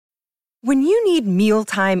When you need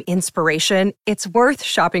mealtime inspiration, it's worth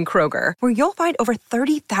shopping Kroger, where you'll find over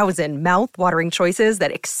 30,000 mouth-watering choices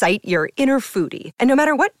that excite your inner foodie. And no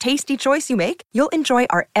matter what tasty choice you make, you'll enjoy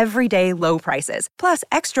our everyday low prices, plus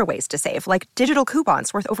extra ways to save, like digital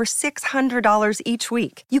coupons worth over $600 each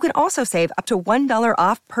week. You can also save up to $1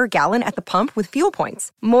 off per gallon at the pump with fuel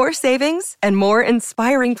points. More savings and more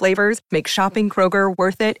inspiring flavors make shopping Kroger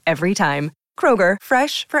worth it every time. Kroger,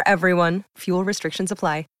 fresh for everyone. Fuel restrictions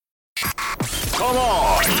apply. Come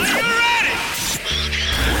on. Are you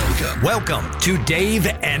ready? Welcome to Dave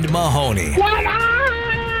and Mahoney. What up?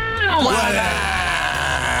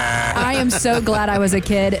 I am so glad I was a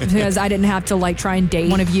kid because I didn't have to try and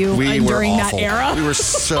date one of you during that era. We were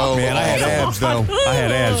so Man, I had abs, though. I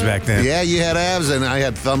had abs back then. Yeah, you had abs, and I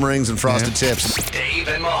had thumb rings and frosted tips. Dave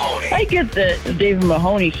and Mahoney. I get the Dave and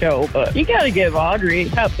Mahoney show, but you got to give Audrey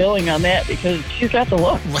top billing on that because she's got the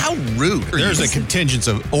look. How rude. There's a contingent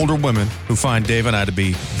of older women who find Dave and I to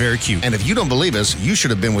be very cute. And if you don't believe us, you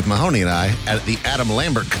should have been with Mahoney and I at the Adam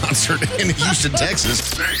Lambert concert in Houston,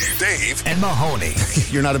 Texas. Dave and Mahoney.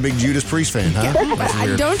 You're not a big Judas Priest fan, huh? That's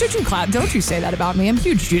weird. Don't you say that about me. I'm a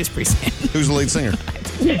huge Judas Priest fan. Who's the lead singer?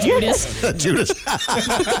 Judas. Judas.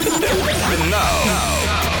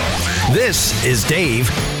 No. This is Dave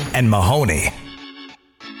and Mahoney.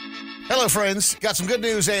 Hello, friends. Got some good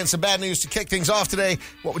news and some bad news to kick things off today.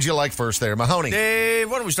 What would you like first there, Mahoney?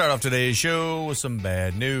 Dave, why don't we start off today's show with some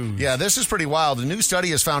bad news? Yeah, this is pretty wild. A new study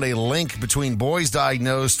has found a link between boys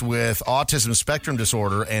diagnosed with autism spectrum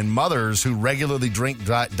disorder and mothers who regularly drink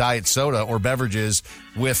diet soda or beverages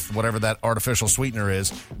with whatever that artificial sweetener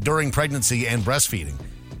is during pregnancy and breastfeeding.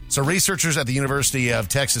 So researchers at the University of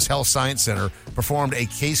Texas Health Science Center performed a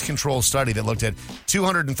case control study that looked at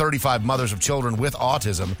 235 mothers of children with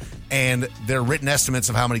autism and their written estimates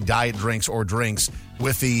of how many diet drinks or drinks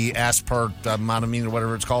with the aspartame or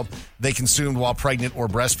whatever it's called they consumed while pregnant or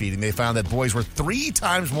breastfeeding. They found that boys were 3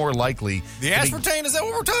 times more likely. The aspartame, is that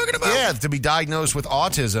what we're talking about? Yeah, to be diagnosed with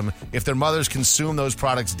autism if their mothers consumed those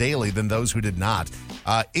products daily than those who did not.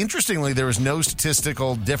 Interestingly, there was no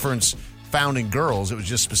statistical difference found in girls. It was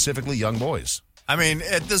just specifically young boys. I mean,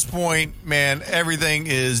 at this point, man, everything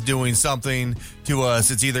is doing something to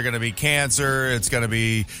us. It's either going to be cancer, it's going to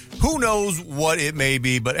be who knows what it may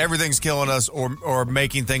be, but everything's killing us or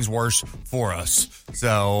making things worse for us.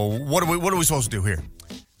 So what are we supposed to do here?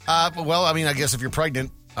 Well, I mean, I guess if you're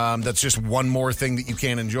pregnant, that's just one more thing that you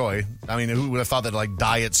can't enjoy. I mean, who would have thought that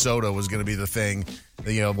diet soda was going to be the thing,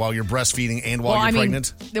 while you're breastfeeding and while you're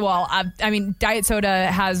pregnant? I mean, diet soda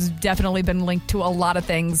has definitely been linked to a lot of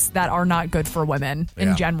things that are not good for women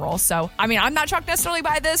in general. So, I mean, I'm not shocked necessarily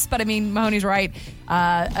by this, but I mean, Mahoney's right.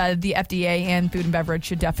 The FDA and Food and Beverage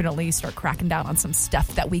should definitely start cracking down on some stuff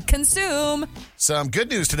that we consume. Some good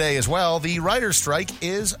news today as well. The writer's strike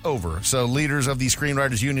is over. So leaders of the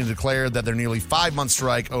Screenwriters Union declared that their nearly 5-month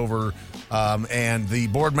strike over, and the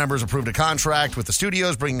board members approved a contract with the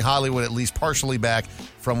studios, bringing Hollywood at least partially back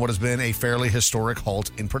from what has been a fairly historic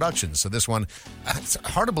halt in production. So this one, it's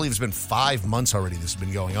hard to believe it's been 5 months already this has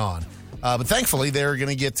been going on. But thankfully, they're going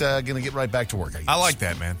to get right back to work, I guess. I like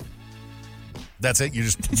that, man. That's it? You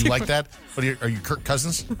like that? Are you Kirk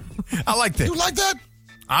Cousins? I like that. You like that?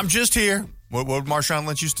 I'm just here. What Marshawn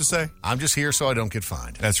Lynch used to say? I'm just here so I don't get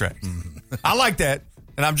fined. That's right. I like that.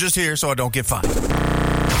 And I'm just here so I don't get fined.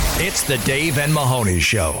 It's the Dave and Mahoney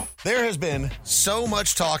Show. There has been so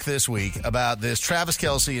much talk this week about this Travis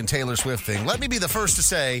Kelce and Taylor Swift thing. Let me be the first to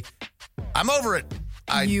say, I'm over it.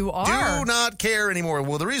 I do not care anymore.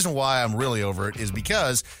 Well, the reason why I'm really over it is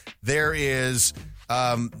because there's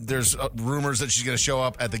rumors that she's going to show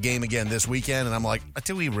up at the game again this weekend, and I'm like,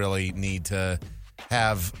 do we really need to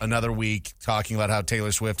have another week talking about how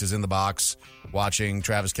Taylor Swift is in the box watching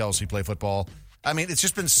Travis Kelce play football? I mean, it's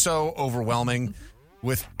just been so overwhelming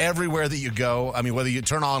with everywhere that you go. I mean, whether you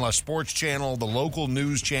turn on a sports channel, the local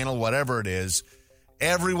news channel, whatever it is,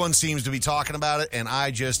 everyone seems to be talking about it, and I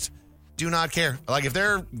just do not care. Like, if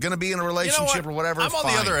they're going to be in a relationship or whatever, I'm on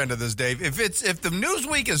the other end of this, Dave. If the news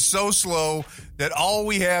week is so slow that all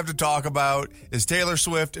we have to talk about is Taylor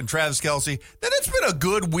Swift and Travis Kelce, then it's been a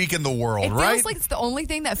good week in the world, right? It feels like it's the only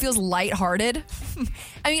thing that feels lighthearted.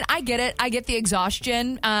 I mean, I get it. I get the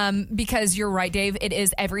exhaustion because you're right, Dave. It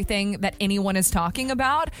is everything that anyone is talking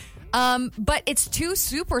about. But it's 2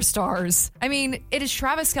 superstars. I mean, it is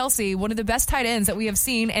Travis Kelce, one of the best tight ends that we have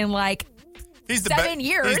seen in He's 7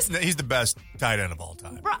 years. He's the best tight end of all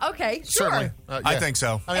time. Okay, sure. Certainly. I think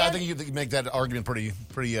so. I think you can make that argument pretty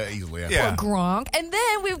easily. Yeah. Poor Gronk. And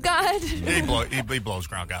then we've got... He blows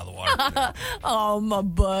Gronk out of the water. Oh, my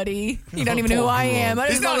buddy. You don't even know who I am.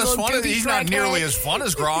 He's not nearly as fun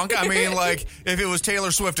as Gronk. I mean, like, if it was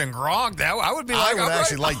Taylor Swift and Gronk, I would be like, I would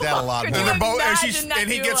actually like that a lot more. And they're both, and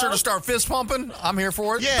he gets her to start fist pumping. I'm here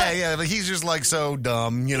for it. Yeah, but he's just like so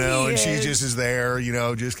dumb, and she just is there,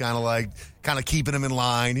 just kind of keeping him in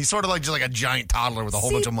line. He's sort of like just like a giant toddler with a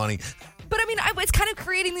whole bunch of money. But I mean, it's kind of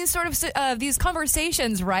creating these sort of these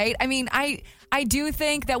conversations, right? I mean, I do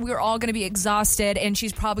think that we're all going to be exhausted, and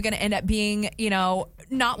she's probably going to end up being,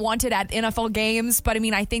 not wanted at NFL games. But I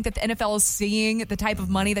mean, I think that the NFL is seeing the type of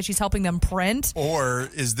money that she's helping them print. Or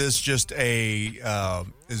is this just a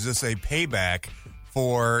payback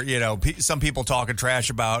for, some people talking trash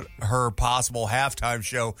about her possible halftime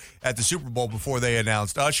show at the Super Bowl before they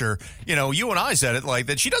announced Usher? You and I said it like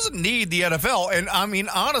that. She doesn't need the NFL. And I mean,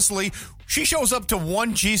 honestly, she shows up to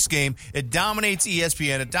one Chiefs game. It dominates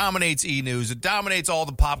ESPN. It dominates E! News. It dominates all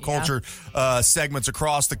the pop culture segments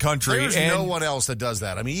across the country. There's no one else that does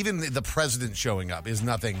that. I mean, even the president showing up is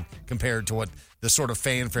nothing compared to what the sort of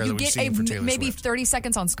fanfare that we've seen for Taylor Swift. Maybe 30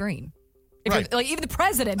 seconds on screen. Right. Like even the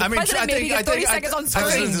president. The president maybe gets 30 seconds on screen. The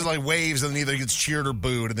president is like waves and then either gets cheered or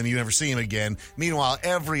booed and then you never see him again. Meanwhile,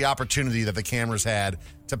 every opportunity that the cameras had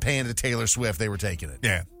to pan to Taylor Swift, they were taking it.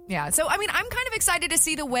 Yeah. Yeah. So, I mean, I'm kind of excited to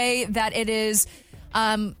see the way that it is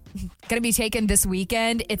going to be taken this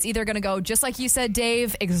weekend. It's either going to go, just like you said,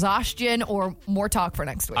 Dave, exhaustion or more talk for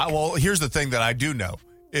next week. Well, here's the thing that I do know.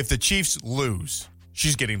 If the Chiefs lose,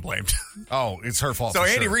 she's getting blamed. Oh, it's her fault. So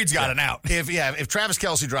Andy Reid's got an out. If Travis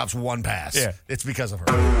Kelce drops one pass, it's because of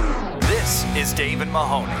her. This is Dave and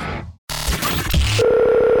Mahoney.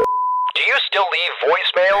 Do you still leave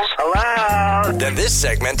voicemails? Hello? Then this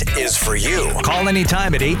segment is for you. Call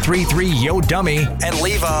anytime at 833-YO-DUMMY and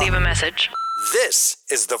leave a message. This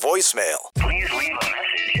is the voicemail. Please leave a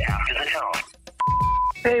message after the tone.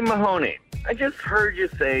 Hey, Mahoney, I just heard you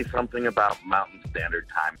say something about Mountain Standard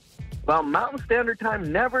Time. Well, Mountain Standard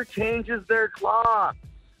Time never changes their clock.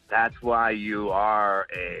 That's why you are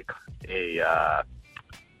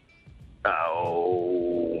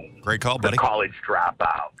great call, buddy. College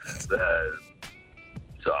dropout.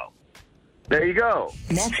 So, there you go.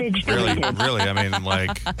 Message deleted. Really, I mean,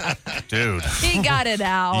 like, dude. He got it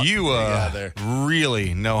out. You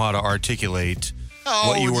really know how to articulate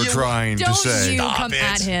what you were trying to say. Don't you come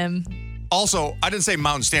at him. Also, I didn't say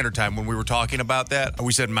Mountain Standard Time when we were talking about that.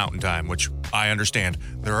 We said Mountain Time, which I understand.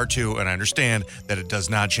 There are two, and I understand that it does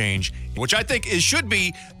not change, which I think should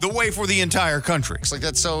be the way for the entire country. It's like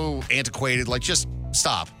that's so antiquated. Like, just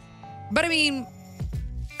stop. But I mean,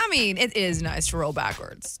 it is nice to roll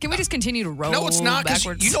backwards. Can we just continue to roll? No, it's not.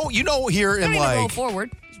 Backwards? You know, here in like roll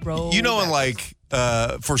forward. Just roll. You know, backwards. in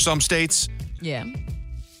like for some states,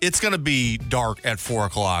 it's going to be dark at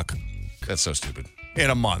 4:00. That's so stupid. In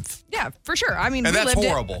a month. Yeah, for sure. I mean, and that's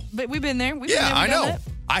horrible. But we've been there. I know.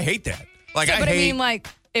 I hate that. Like, I mean, like,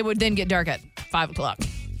 it would then get dark at 5:00.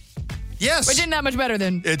 Yes. Which isn't that much better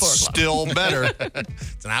than 4:00. It's still better.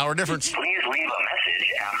 It's an hour difference. Please leave a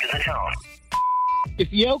message after the tone. If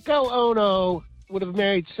Yoko Ono would have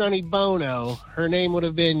married Sonny Bono, her name would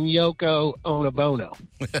have been Yoko Onobono.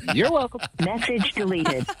 You're welcome. Message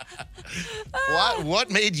deleted. What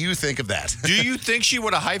made you think of that? Do you think she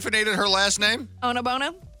would have hyphenated her last name?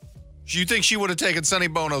 Onobono? Do you think she would have taken Sonny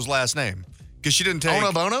Bono's last name? Because she didn't take...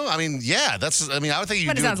 Onobono? I mean, yeah. I would think you do.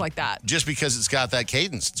 But it sounds like that. Just because it's got that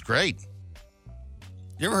cadence. It's great.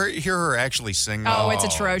 You ever hear her actually sing? Oh, it's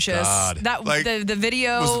atrocious. God. That like, the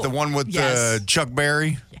video... Was it the one with Chuck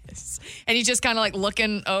Berry? Yes. And he's just kind of like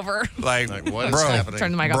looking over. Like what is happening?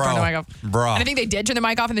 Turn the mic off, Bro. And I think they did turn the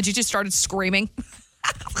mic off, and then she just started screaming.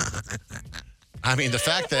 I mean, the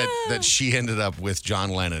fact that she ended up with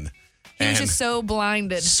John Lennon. He was just so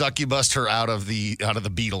blinded. Succubused her out of the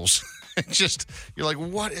Beatles. Just, you're like,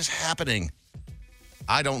 what is happening?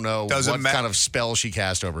 I don't know kind of spell she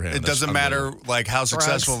cast over him. It doesn't matter like how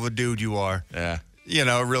successful of a dude you are. Yeah. You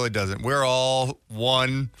know, it really doesn't. We're all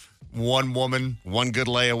one woman. One good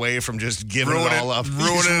lay away from just giving it all up.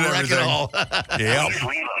 Ruining everything. It all. Yep. Leave a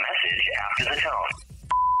message after the tone.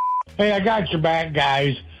 Hey, I got your back,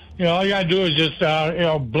 guys. You know, all you got to do is just,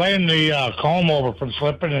 blame the comb over from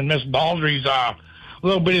slipping, and Miss Baldry's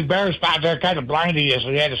little bitty bare spot there kind of blinded you, so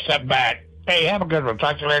you had to step back. Hey, have a good one.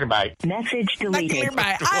 Talk to you later. Bye. Message deleted.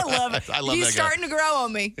 I love it. I love He's that guy. starting to grow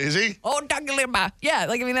on me. Is he? Oh, talk to you later. Bye. Yeah,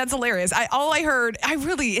 that's hilarious. All I heard,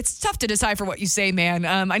 it's tough to decipher what you say, man.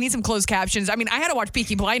 I need some closed captions. I had to watch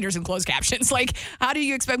Peaky Blinders in closed captions. Like, how do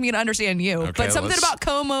you expect me to understand you? Okay, but something about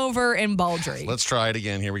comb over and baldry. Let's try it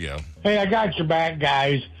again. Here we go. Hey, I got your back,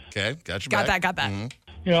 guys. Okay, got your Got back. that. Mm-hmm.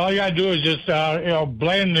 You know, all you got to do is just,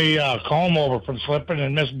 blend the comb over from slipping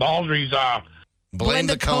and Miss Baldry's Blend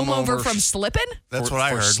the comb over from slipping? That's what I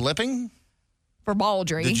heard. Slipping? For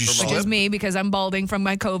baldry, Did you which slip? is me because I'm balding from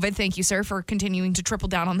my COVID. Thank you, sir, for continuing to triple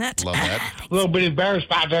down on that. Love that. little bitty bare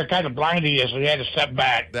spot there kind of blinded you, so you had to step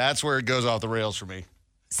back. That's where it goes off the rails for me.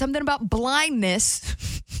 Something about blindness.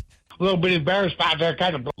 Little bitty bare spot there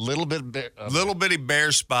kind of... Little bitty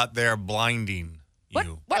bare spot there blinding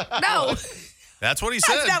you. What? No. That's what he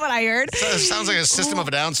said. That's not what I heard. Sounds like a System of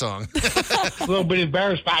a Down song. Little bitty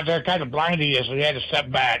bare spot there kind of blinded you, so you had to step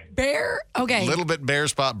back. Bear? Okay. Little bit bare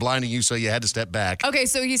spot blinding you, so you had to step back. Okay,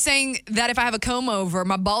 so he's saying that if I have a comb over,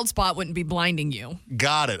 my bald spot wouldn't be blinding you.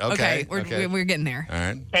 Got it. Okay. We're getting there. All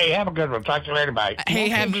right. Hey, have a good one. Talk to you later. Bye. Hey,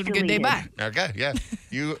 have a good day. Bye. Okay, yeah.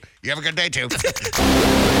 You have a good day, too.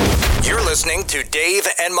 You're listening to Dave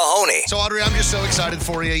and Mahoney. So, Audrey, I'm just so excited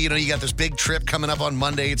for you. You know, you got this big trip coming up on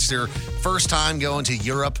Monday. It's your first time going to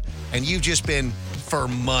Europe, and you've just been for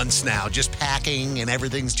months now, just packing, and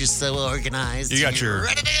everything's just so organized. You got You're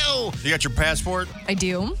ready to go. You got your passport? I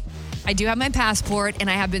do. I do have my passport, and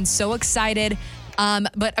I have been so excited.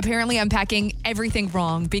 But apparently I'm packing everything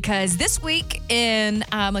wrong because this week in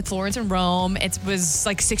Florence and Rome, it was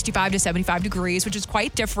like 65 to 75 degrees, which is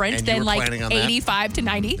quite different And you than were like planning on 85 to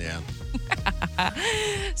 90. Yeah.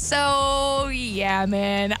 So, yeah,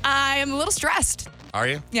 man, I'm a little stressed. Are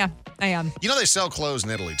you? Yeah, I am. You know they sell clothes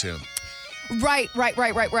in Italy, too. Right.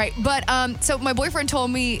 But so my boyfriend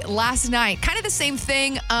told me last night, kind of the same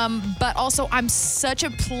thing, but also I'm such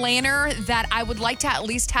a planner that I would like to at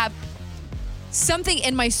least have something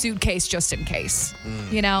in my suitcase just in case,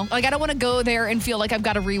 you know? Like, I don't want to go there and feel like I've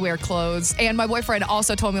got to rewear clothes. And my boyfriend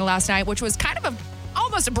also told me last night, which was kind of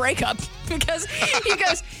almost a breakup, because he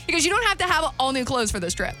goes, you don't have to have all new clothes for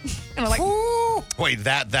this trip. And I'm like, ooh. Wait,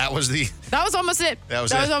 that was the... That was almost it. That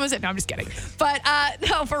was almost it. No, I'm just kidding. But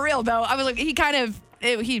no, for real, though, I was like, he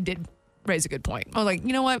did raise a good point. I was like,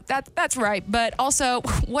 you know what? That's right. But also,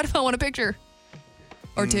 what if I want a picture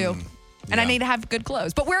or two? And I need to have good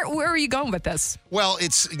clothes. But where are you going with this? Well,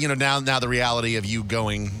 it's, now the reality of you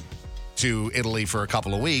going to Italy for a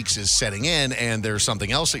couple of weeks is setting in, and there's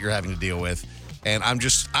something else that you're having to deal with. And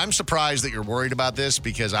I'm surprised that you're worried about this,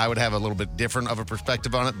 because I would have a little bit different of a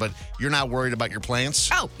perspective on it, but you're not worried about your plants?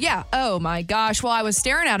 Oh, yeah. Oh, my gosh. Well, I was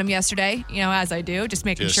staring at them yesterday, as I do, just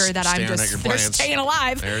making sure that I'm they're staying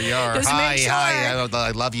alive. There you are. Just Hi, make sure.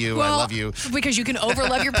 I love you. Well, I love you. Because you can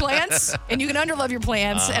overlove your plants and you can underlove your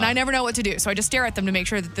plants, and I never know what to do. So I just stare at them to make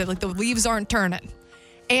sure that the leaves aren't turning.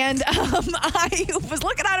 And I was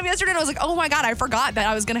looking at them yesterday, and I was like, oh, my God, I forgot that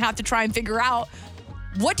I was going to have to try and figure out,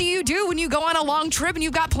 what do you do when you go on a long trip and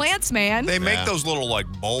you've got plants, man? They make those little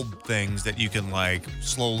bulb things that you can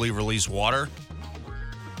slowly release water.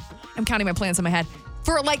 I'm counting my plants in my head.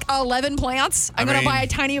 For 11 plants, I'm going to buy a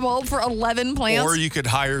tiny bulb for 11 plants. Or you could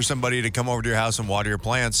hire somebody to come over to your house and water your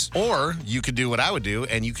plants. Or you could do what I would do,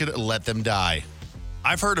 and you could let them die.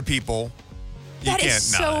 I've heard of people. That is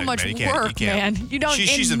so much work, man. You don't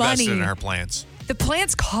She's need money. invested in her plants. The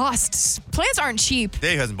plants cost. Plants aren't cheap.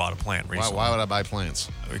 Dave hasn't bought a plant recently. Why would I buy plants?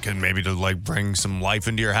 Because maybe to bring some life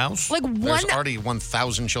into your house. There's already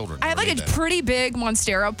 1,000 children. I have a pretty big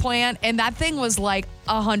Monstera plant, and that thing was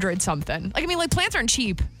 100 something. Plants aren't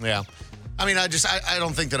cheap. Yeah. I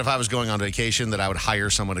don't think that if I was going on vacation that I would hire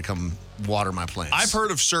someone to come water my plants. I've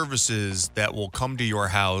heard of services that will come to your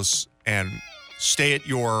house and stay at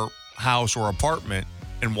your house or apartment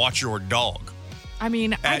and watch your dog. I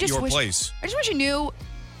just wish you knew,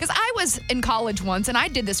 because I was in college once and I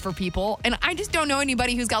did this for people, and I just don't know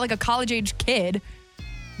anybody who's got a college-age kid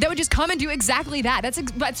that would just come and do exactly that.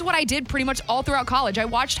 That's what I did pretty much all throughout college. I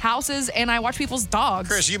watched houses and I watched people's dogs.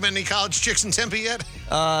 Chris, you been any college chicks in Tempe yet?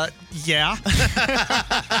 Yeah.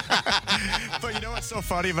 But you know what's so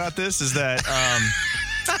funny about this is that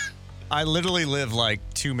I literally live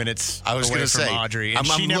 2 minutes away from Audrey, and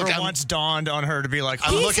she never once dawned on her to be like,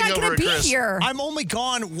 he's not going to be here. I'm only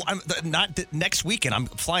gone, next weekend. I'm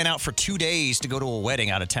flying out for 2 days to go to a wedding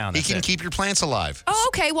out of town. He can keep your plants alive. Oh,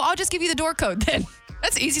 okay. Well, I'll just give you the door code then.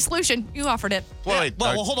 That's an easy solution. You offered it. Wait,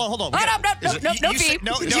 well, hold on. No fee. You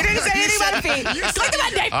didn't say anything about a fee. Click the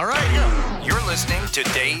button, Dave. All right. You're listening to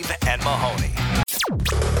Dave and Mahoney.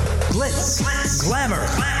 Glitz, glamour,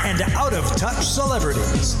 and out-of-touch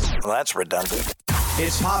celebrities. Well, that's redundant.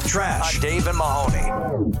 It's Pop Trash on Dave and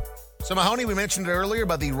Mahoney. So, Mahoney, we mentioned it earlier,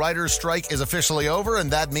 but the writer's strike is officially over, and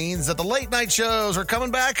that means that the late-night shows are coming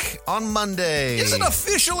back on Monday. Is it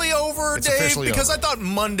officially over, it's Dave? Officially because over. I thought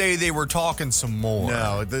Monday they were talking some more.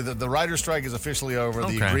 No, the writer's strike is officially over.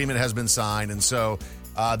 Okay. The agreement has been signed, and so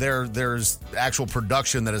there's actual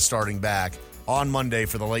production that is starting back on Monday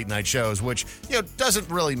for the late night shows, which doesn't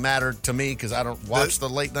really matter to me because I don't watch the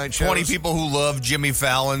late night shows. 20 people who love Jimmy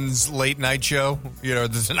Fallon's late night show,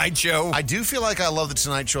 the Tonight Show. I do feel like I love the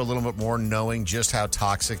Tonight Show a little bit more, knowing just how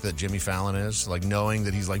toxic that Jimmy Fallon is, like knowing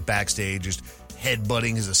that he's like backstage just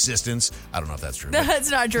headbutting his assistants. I don't know if that's true.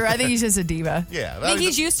 That's not true. I think he's just a diva. Yeah, I think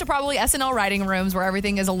he's used to probably SNL writing rooms where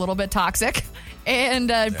everything is a little bit toxic, and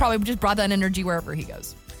probably just brought that energy wherever he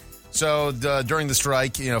goes. So during the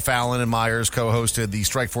strike, Fallon and Myers co-hosted the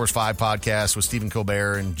Strike Force 5 podcast with Stephen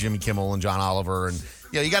Colbert and Jimmy Kimmel and John Oliver. And,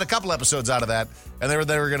 you got a couple episodes out of that. And they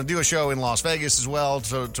were going to do a show in Las Vegas as well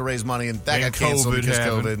to raise money. And that got canceled because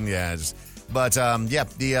COVID. And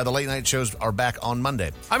the late night shows are back on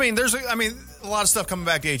Monday. I mean, there's a lot of stuff coming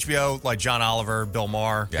back to HBO, like John Oliver, Bill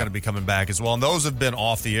Maher, going to be coming back as well. And those have been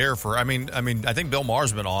off the air for, I think Bill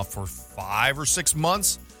Maher's been off for 5 or 6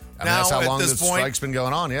 months. That's how long the strike's been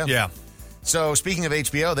going on, yeah. Yeah. So, speaking of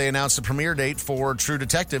HBO, they announced the premiere date for True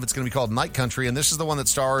Detective. It's going to be called Night Country, and this is the one that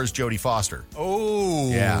stars Jodie Foster.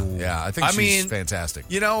 Oh. Yeah. I think she's fantastic.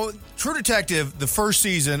 True Detective, the first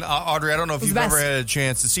season, Audrey, I don't know if you've ever had a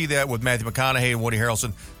chance to see that with Matthew McConaughey and Woody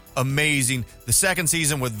Harrelson. Amazing. The second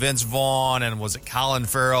season with Vince Vaughn and was it Colin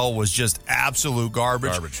Farrell was just absolute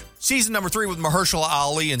garbage. Season number 3 with Mahershala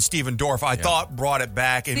Ali and Stephen Dorff, I thought brought it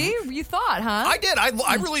back. And see, you thought, huh? I did.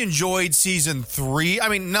 I really enjoyed season 3. I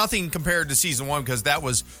mean, nothing compared to season 1 because that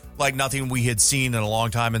was like nothing we had seen in a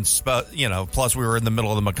long time. And, plus we were in the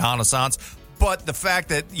middle of the reconnaissance. But the fact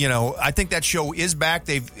that, I think that show is back.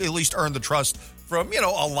 They've at least earned the trust from,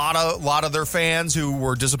 a lot of their fans who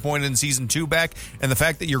were disappointed in season 2 back. And the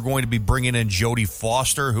fact that you're going to be bringing in Jodie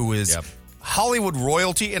Foster, who is Hollywood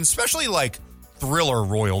royalty, and especially like thriller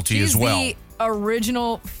royalty as well. She's the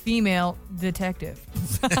original female detective.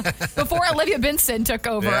 Before Olivia Benson took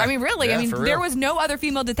over. Yeah. I mean, really. Yeah, for real. There was no other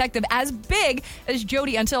female detective as big as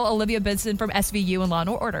Jodie until Olivia Benson from SVU and Law &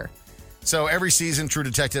 Order. So every season, True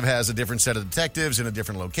Detective has a different set of detectives in a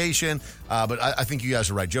different location. But I think you guys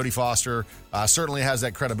are right. Jodie Foster certainly has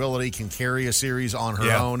that credibility, can carry a series on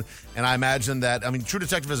her own. And I imagine that, True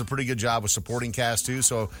Detective does a pretty good job with supporting cast, too.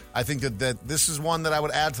 So I think that this is one that I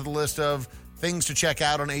would add to the list of things to check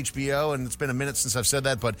out on HBO. And it's been a minute since I've said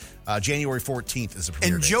that, but January 14th is the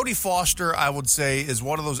premiere date. Jodie Foster, I would say, is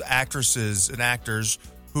one of those actresses and actors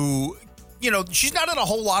who, she's not in a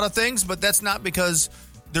whole lot of things, but that's not because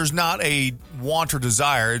there's not a want or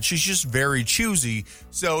desire. She's just very choosy.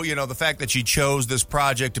 So, the fact that she chose this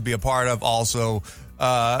project to be a part of also,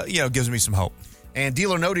 gives me some hope. And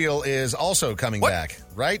Deal or No Deal is also coming back,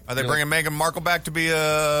 right? Are they bringing Meghan Markle back to be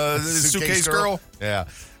a suitcase girl? Yeah.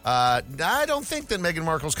 I don't think that Meghan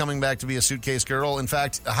Markle's coming back to be a suitcase girl. In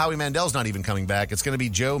fact, Howie Mandel's not even coming back. It's going to be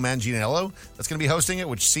Joe Manganiello that's going to be hosting it,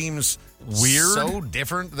 which seems weird. So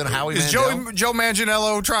different than Howie Mandel. Is Joe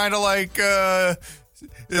Manganiello trying to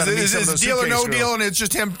Is Deal or No Deal, and it's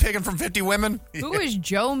just him picking from 50 women? Who is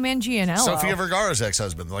Joe Manganiello? Sofia Vergara's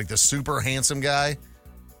ex-husband, like the super handsome guy.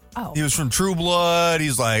 Oh. He was from True Blood.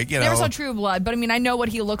 He's like, Never saw True Blood, but I know what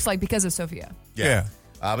he looks like because of Sophia. Yeah.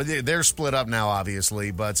 But they're split up now,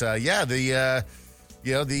 obviously. But the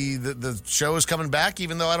show is coming back,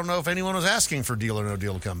 even though I don't know if anyone was asking for Deal or No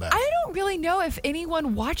Deal to come back. I don't really know if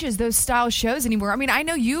anyone watches those style shows anymore. I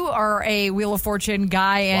know you are a Wheel of Fortune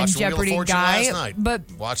guy and Jeopardy guy. Last night. But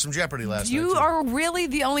watched some Jeopardy last night. You are really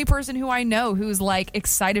the only person who I know who's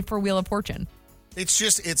excited for Wheel of Fortune. It's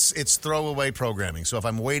just it's throwaway programming. So if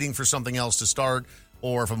I'm waiting for something else to start,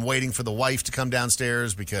 or if I'm waiting for the wife to come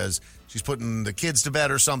downstairs because she's putting the kids to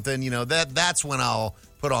bed or something, that's when I'll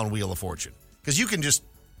put on Wheel of Fortune. Because you can just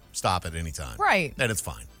stop at any time. Right. And it's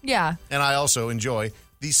fine. Yeah. And I also enjoy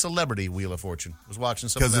the Celebrity Wheel of Fortune. I was watching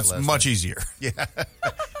some of that last night. Because it's much easier. Yeah.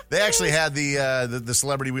 They actually had the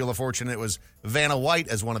Celebrity Wheel of Fortune. It was Vanna White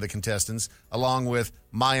as one of the contestants, along with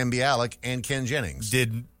Mayim Bialik and Ken Jennings.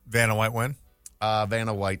 Did Vanna White win?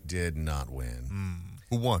 Vanna White did not win.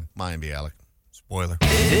 Who won? Mayim Bialik. Spoiler.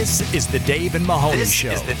 This is the Dave and Mahoney Show.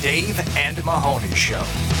 This is the Dave and Mahoney Show.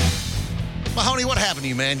 Mahoney, what happened to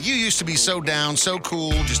you, man? You used to be so down, so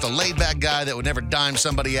cool, just a laid-back guy that would never dime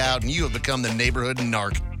somebody out, and you have become the neighborhood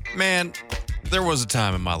narc. Man, there was a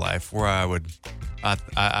time in my life where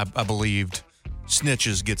I believed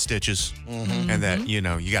snitches get stitches, and that,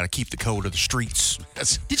 you got to keep the code of the streets.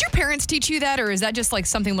 Did your parents teach you that, or is that just like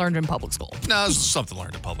something learned in public school? No, it's something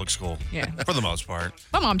learned in public school. Yeah. For the most part.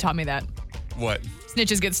 My mom taught me that. What?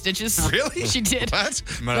 Snitches get stitches. Really? She did. What?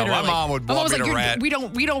 No, my mom would want me to rat. We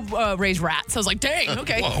don't raise rats. I was like, dang,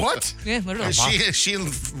 okay. What? Yeah, literally. Is she in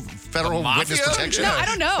federal witness protection? No, I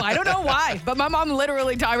don't know. I don't know why. But my mom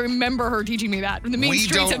literally, I remember her teaching me that. In the mean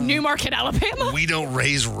streets of Newmarket, Alabama. We don't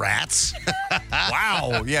raise rats?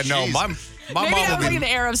 Wow. Yeah, no, my Maybe mom I'm would like the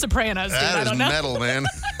era of Sopranos, dude. That I don't know. is metal, man.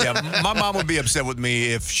 Yeah, my mom would be upset with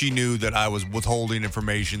me if she knew that I was withholding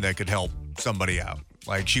information that could help somebody out.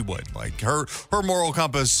 Like, she would. Like, her moral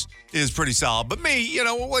compass is pretty solid. But me,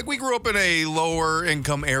 like, we grew up in a lower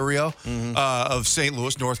income area of St.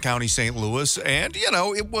 Louis, North County, St. Louis, and there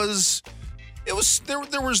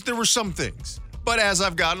were some things. But as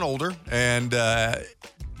I've gotten older, and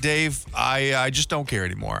Dave, I just don't care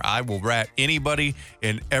anymore. I will rat anybody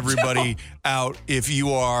and everybody out if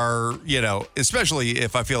you are, especially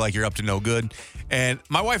if I feel like you're up to no good. And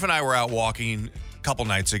my wife and I were out walking a couple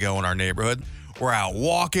nights ago in our neighborhood. We're out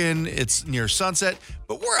walking. It's near sunset,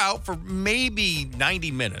 but we're out for maybe 90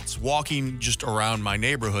 minutes walking just around my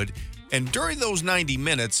neighborhood. And during those 90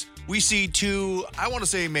 minutes, we see two, I want to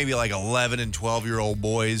say maybe like 11 and 12-year-old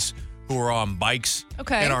boys who are on bikes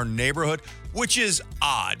in our neighborhood, which is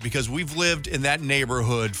odd because we've lived in that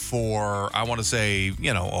neighborhood for, I want to say,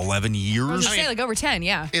 11 years. I was going to say like over 10,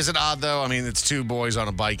 yeah. Is it odd, though? I mean, it's two boys on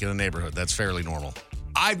a bike in a neighborhood. That's fairly normal.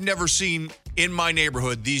 I've never seen in my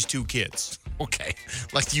neighborhood these two kids. Okay.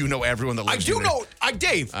 Like, everyone that lives I do in know.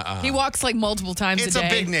 Dave. He walks like multiple times a day. It's a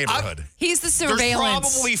big neighborhood. He's the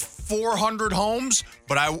surveillance. There's probably 400 homes,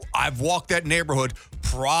 but I've walked that neighborhood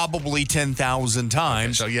probably 10,000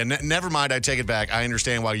 times. Okay, so, never mind. I take it back. I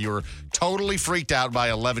understand why you were totally freaked out by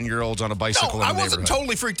 11-year-olds on a bicycle in a neighborhood. I wasn't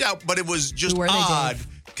totally freaked out, but it was just odd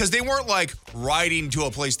because they weren't like riding to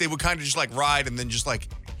a place. They would kind of just like ride and then just like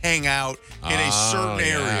hang out in a certain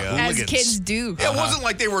area. As kids do. It wasn't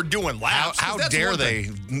like they were doing laps. How dare they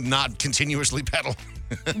not continuously pedal?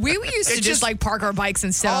 We used to just like park our bikes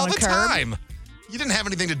and sit on a curb. All the time. You didn't have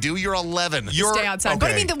anything to do. You're 11. Stay outside. Okay.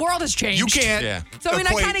 But I mean, the world has changed. You can't. So I mean,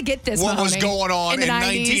 I kind of get this. What was going on in 90s,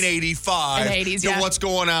 1985 and 80s, to what's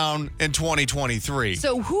going on in 2023?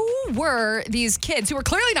 So who were these kids who were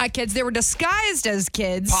clearly not kids? They were disguised as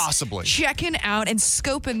kids, possibly checking out and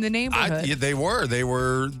scoping the neighborhood. They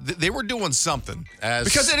were doing something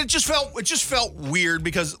because it just felt weird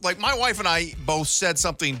because like my wife and I both said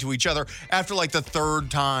something to each other after like the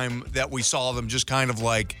third time that we saw them just kind of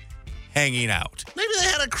like hanging out. Maybe they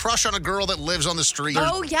had a crush on a girl that lives on the street.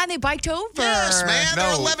 Oh, yeah, and they biked over. Yes, man.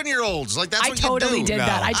 They're 11-year-olds. Like, that's what you do. I totally did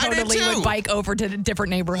that. I totally would bike over to different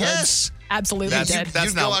neighborhoods. Yes. Absolutely did.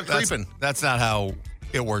 That's still out creeping. That's not how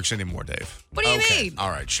it works anymore, Dave. What do you mean? All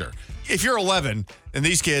right, sure. If you're 11 and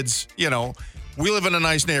these kids, we live in a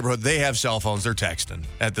nice neighborhood. They have cell phones. They're texting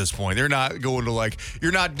at this point. They're not going to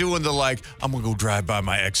you're not doing the I'm going to go drive by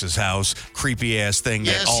my ex's house, creepy ass thing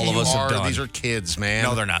that all of us have done. These are kids, man.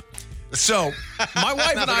 No, they're not. So my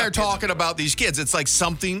wife and I are talking about these kids. It's like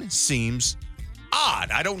something seems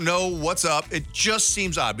odd. I don't know what's up. It just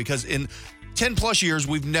seems odd because in 10 plus years,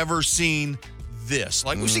 we've never seen this.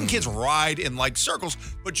 Like we've seen kids ride in like circles,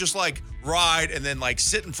 but just like ride and then like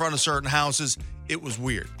sit in front of certain houses. It was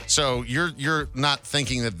weird. So you're not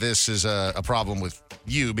thinking that this is a problem with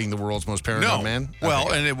you being the world's most paranoid man?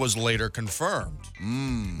 Well, and it was later confirmed,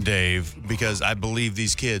 Dave, because I believe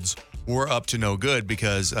these kids were up to no good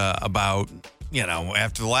because after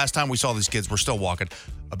the last time we saw these kids, we're still walking.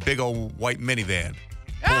 A big old white minivan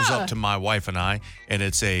pulls up to my wife and I, and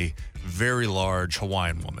it's a very large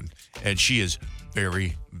Hawaiian woman. And she is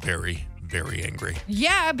very, very, very angry.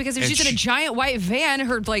 Yeah, because if she's in a giant white van,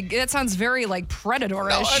 that sounds very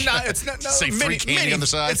predatorish. No, it's not. Say free candy on the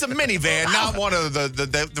side. It's a minivan, not one of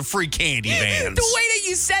the free candy vans. The way that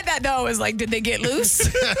you said that though is like, did they get loose?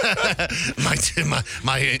 my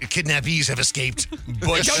kidnappees have escaped.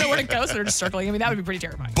 But don't know where to go, so they're just circling. I mean, that would be pretty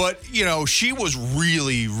terrifying. But she was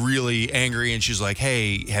really, really angry, and she's like,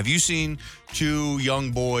 "Hey, have you seen two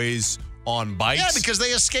young boys on bikes?" Yeah, because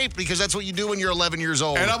they escaped, because that's what you do when you're 11 years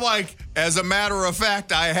old. And I'm like, as a matter of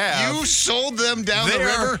fact, I have. You sold them down the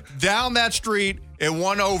river? Down that street and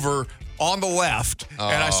one over on the left. Oh.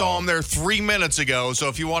 And I saw them there 3 minutes ago. So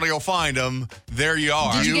if you want to go find them, there you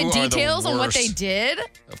are. Did you get details on what they did?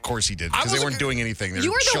 Of course he did, because they weren't doing anything.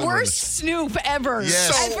 You were the worst snoop ever.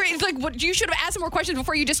 Yes. It's like, you should have asked more questions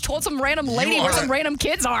before you just told some random lady where some random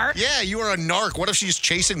kids are. Yeah, you are a narc. What if she's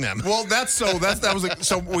chasing them? Well, so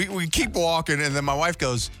we keep walking, and then my wife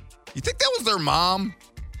goes, "You think that was their mom?"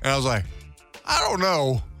 And I was like, "I don't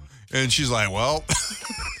know." And she's like, well,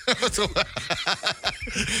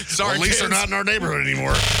 sorry, at least they're not in our neighborhood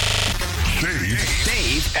anymore.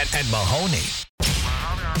 Dave and Mahoney.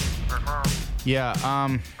 Yeah,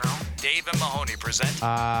 Dave and Mahoney present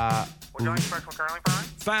We're doing special curly fries?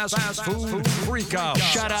 Fast Food Freakout.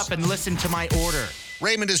 shut up and listen to my order.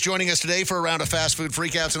 Raymond is joining us today for a round of fast food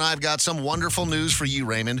freakouts, and I've got some wonderful news for you,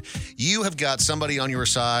 Raymond. You have got somebody on your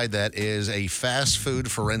side that is a fast food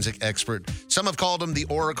forensic expert. Some have called him the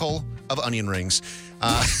Oracle of onion rings.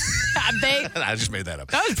 I just made that up.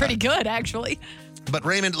 That was pretty good, actually. But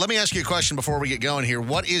Raymond, let me ask you a question before we get going here.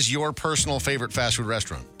 What is your personal favorite fast food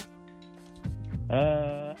restaurant?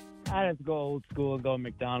 I'd have to go old school and go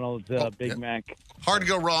McDonald's, Big Mac. Hard to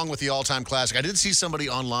go wrong with the all-time classic. I did see somebody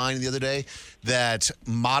online the other day that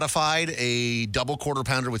modified a double quarter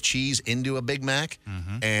pounder with cheese into a Big Mac,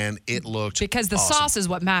 and it looked Because the awesome. sauce is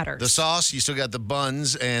what matters. The sauce, you still got the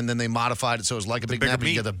buns, and then they modified it so it was like a Big Mac, but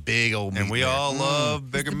you got the big old meat. And we all love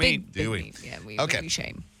bigger meat. Do we? Meat. Yeah, we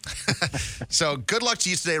shame. So good luck to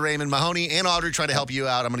you today, Raymond. Mahoney and Audrey trying to help you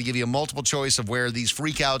out. I'm going to give you a multiple choice of where these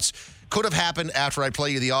freakouts could have happened after I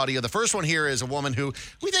play you the audio. The first one here is a woman who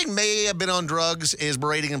we think may have been on drugs, is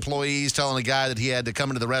berating employees, telling a guy that he had to come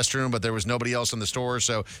into the restroom, but there was nobody else in the store.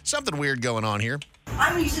 So something weird going on here.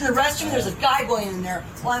 I'm using the restroom. There's a guy going in there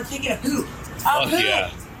while I'm taking a poop. I'm pooping.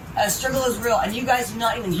 Yeah. Struggle is real, and you guys do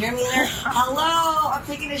not even hear me there. Hello, I'm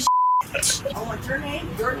taking a shit. I want your name,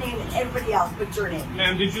 and everybody else, but your name.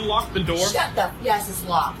 Ma'am, did you lock the door? Shut up. Yes, it's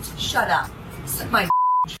locked. Shut up. Suck my.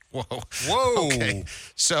 Whoa. Okay.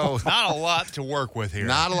 So not a lot to work with here.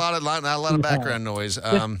 Not a lot of background noise.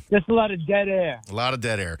 Just a lot of dead air. A lot of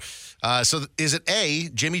dead air. So is it A,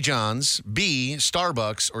 Jimmy John's, B,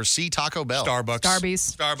 Starbucks, or C, Taco Bell? Starbucks.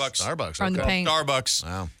 Starbucks. From the paint. Starbucks.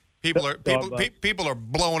 Wow. People are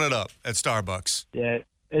blowing it up at Starbucks. Yeah.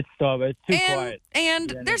 It's Starbucks. It's too quiet.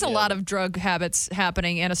 And there's a lot of drug habits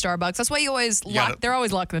happening in a Starbucks. That's why you always lock. They're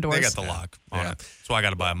always locking the doors. They got the lock on it. That's why I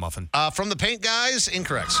got to buy a muffin. From the paint guys,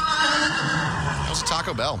 incorrect. That was a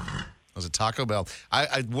Taco Bell.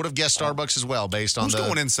 I would have guessed Starbucks as well based on Who's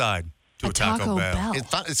going inside to a Taco Bell?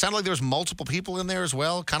 It sounded like there was multiple people in there as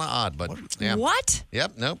well. Kind of odd, but yeah. What?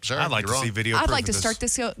 Yep. Nope. Sorry. I'd like to see video. I'd like to start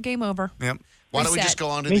this game over. Yep. Why don't we just go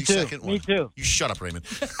on to the second one? Me too. You shut up, Raymond.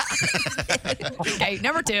 Okay,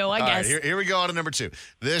 number 2, I guess. Right, here we go on to number 2.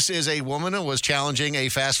 This is a woman who was challenging a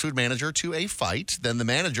fast food manager to a fight. Then the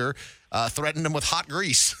manager threatened him with hot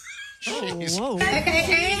grease. Whoa.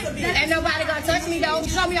 Ain't nobody gonna touch me though.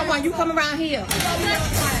 Show me when you come around here.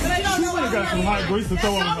 You would have got some hot grease to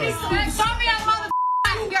throw on her. Show me a mother.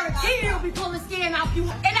 I guarantee you'll be pulling skin off you.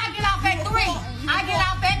 And I get off at 3.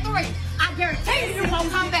 I guarantee you won't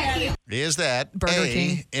come back here. Is that Burger A,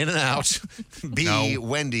 King? In-N-Out, B,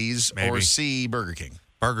 Wendy's, Maybe. or C, Burger King?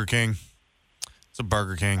 Burger King. It's a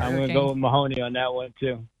Burger King. I'm going to go with Mahoney on that one,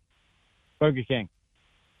 too. Burger King.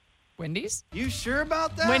 Wendy's? You sure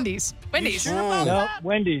about that? Wendy's. You sure about that?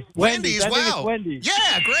 Wendy's. Wendy's, I think it's wow. Wendy's.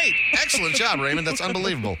 Yeah, great. Excellent job, Raymond. That's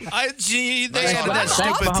unbelievable. They Nice added job. that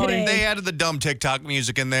stupid. Today. They added the dumb TikTok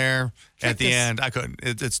music in there at the end. I couldn't.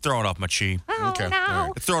 It's throwing off my cheese. Okay. No. All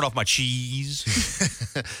right. It's throwing off my cheese.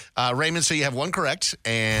 Raymond, so you have one correct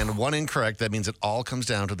and one incorrect. That means it all comes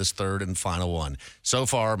down to this third and final one. So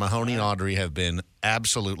far, Mahoney and Audrey have been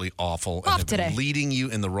absolutely awful and have been leading you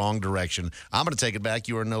in the wrong direction. I'm going to take it back.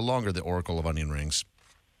 You are no longer the Oracle of Onion Rings.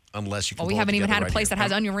 Unless you can we haven't even had a place that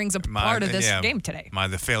has onion rings a part of this game today.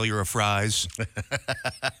 The failure of fries.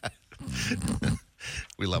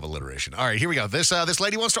 We love alliteration. All right, here we go. This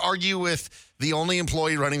lady wants to argue with the only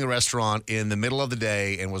employee running the restaurant in the middle of the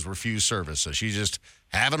day and was refused service. So she's just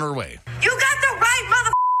having her way. You got the right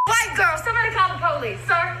white girl. Somebody call the police.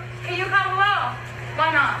 Sir, can you call the law?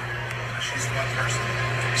 Why not? She's one person.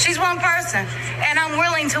 She's one person, and I'm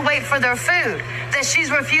willing to wait for their food that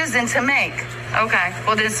she's refusing to make. Okay,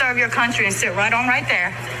 well then serve your country and sit right on right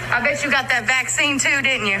there. I bet you got that vaccine too,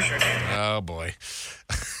 didn't you? Oh, boy.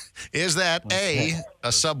 Is that A,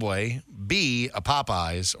 a Subway, B, a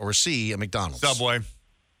Popeyes, or C, a McDonald's?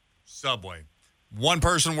 Subway. One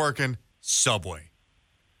person working, Subway.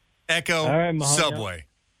 Echo, All right, Mahoney. Subway.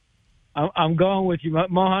 I'm going with you,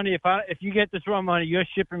 Mahoney. If you get this wrong, Mahoney, you're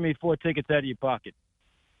shipping me 4 tickets out of your pocket.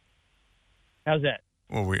 How's that?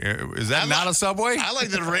 Well, is that not a Subway? I like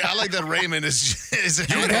that Raymond is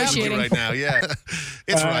negotiating right now. Yeah,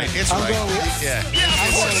 it's right. It's I'm right. going with-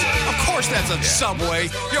 Yeah. Of course that's a Subway.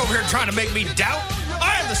 You're over here trying to make me doubt.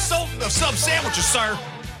 I am the Sultan of sub sandwiches, sir.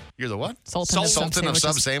 You're the what? Sultan of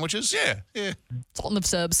sub sandwiches? Yeah. Sultan of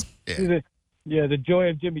subs. Yeah. The joy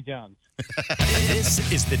of Jimmy John's.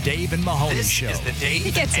 This is the Dave and Mahoney Show. This is the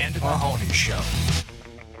Dave and Mahoney Show.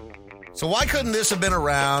 So why couldn't this have been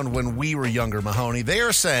around when we were younger, Mahoney? They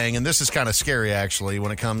are saying, and this is kind of scary actually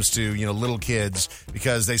when it comes to, little kids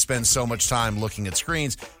because they spend so much time looking at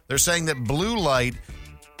screens. They're saying that blue light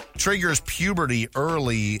triggers puberty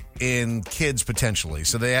early in kids potentially.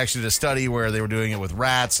 So they actually did a study where they were doing it with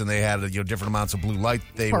rats and they had different amounts of blue light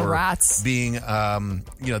they were rats. being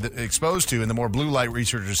exposed to, and the more blue light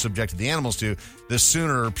researchers subjected the animals to, the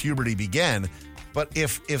sooner puberty began. But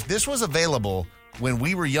if this was available when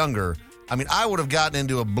we were younger, I would have gotten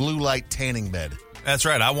into a blue light tanning bed. That's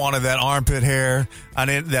right. I wanted that armpit hair. I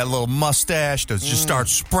needed that little mustache to just start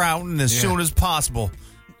sprouting as soon as possible.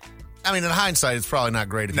 In hindsight, it's probably not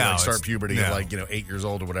great if you start puberty at 8 years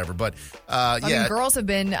old or whatever. But girls have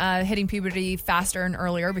been hitting puberty faster and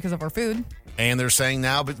earlier because of our food. And they're saying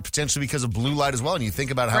now, but potentially because of blue light as well. And you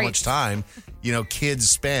think about how much time, kids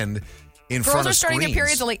spend in front of screens. Girls are starting their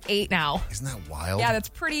periods at 8 now. Isn't that wild? Yeah, that's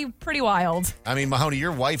pretty wild. Mahoney,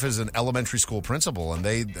 your wife is an elementary school principal, and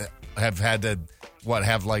they have had to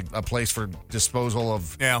have a place for disposal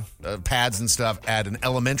of pads and stuff at an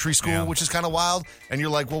elementary school, which is kind of wild. And you're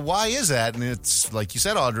like, well, why is that? And it's like you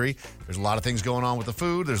said, Audrey, there's a lot of things going on with the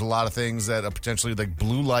food. There's a lot of things that are potentially like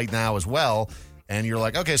blue light now as well. And you're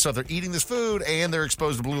like, okay, so if they're eating this food and they're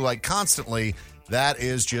exposed to blue light constantly, that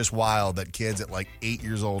is just wild that kids at 8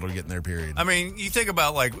 years old are getting their period. You think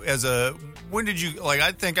about when did you,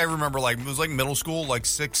 I think I remember it was middle school,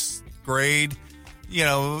 6th grade.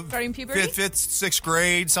 Starting puberty? 5th, 6th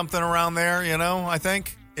grade, something around there, I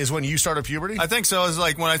think. Is when you started puberty? I think so. It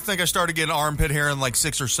was when I think I started getting armpit hair in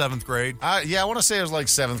 6th or 7th grade. I want to say it was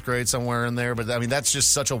 7th grade, somewhere in there. But that's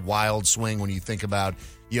just such a wild swing when you think about,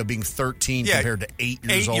 being 13 compared to 8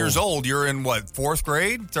 years old. 8 years old. You're in 4th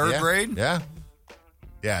grade, 3rd grade? Yeah.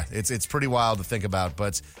 Yeah, it's pretty wild to think about,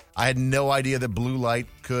 but I had no idea that blue light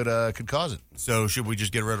could cause it. So should we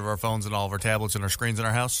just get rid of our phones and all of our tablets and our screens in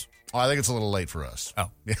our house? Oh, I think it's a little late for us. Oh.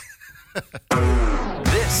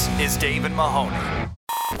 This is Dave and Mahoney.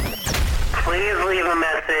 Please leave a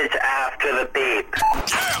message after the beep.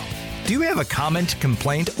 Do you have a comment,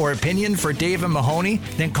 complaint, or opinion for Dave and Mahoney?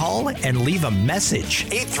 Then call and leave a message.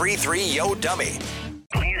 833-YO-DUMMY.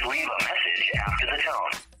 Please leave a message after the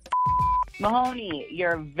tone. Mahoney,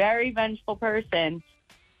 you're a very vengeful person.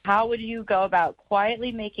 How would you go about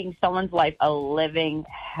quietly making someone's life a living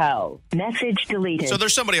hell? Message deleted. So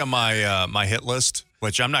there's somebody on my hit list,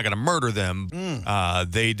 which I'm not going to murder them.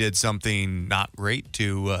 They did something not great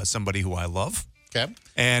to somebody who I love. Okay.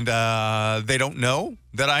 And they don't know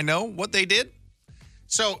that I know what they did.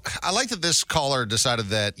 So I like that this caller decided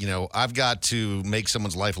that, I've got to make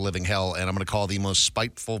someone's life a living hell, and I'm going to call the most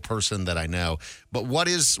spiteful person that I know. But what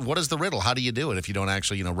is the riddle? How do you do it if you don't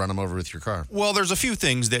actually, run them over with your car? Well, there's a few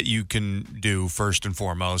things that you can do first and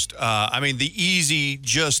foremost. The easy,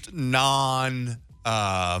 just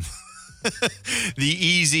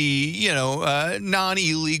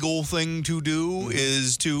non-illegal thing to do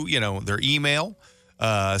is to, their email.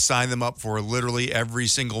 Sign them up for literally every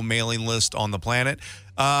single mailing list on the planet.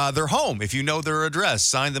 Their home, if you know their address,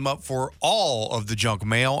 sign them up for all of the junk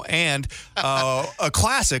mail. And a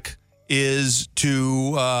classic is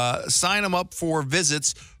to sign them up for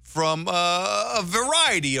visits from a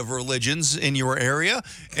variety of religions in your area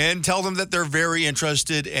and tell them that they're very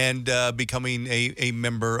interested and becoming a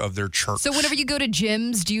member of their church. So whenever you go to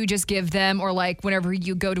gyms, do you just give them, or whenever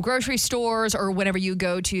you go to grocery stores or whenever you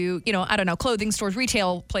go to, clothing stores,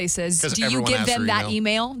 retail places, do you give them that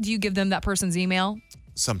email? Do you give them that person's email?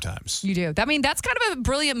 Sometimes. You do. That's kind of a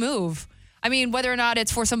brilliant move. Whether or not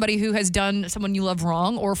it's for somebody who has done someone you love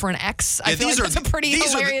wrong or for an ex, I feel like that's a pretty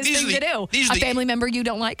hilarious thing to do. A family member you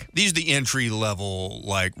don't like? These are the entry level,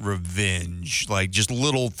 revenge, just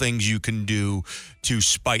little things you can do to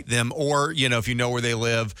spite them. Or, if you know where they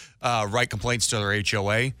live, write complaints to their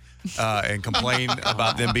HOA. And complain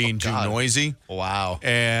about them being too noisy. Wow.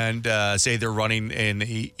 And say they're running an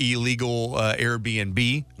illegal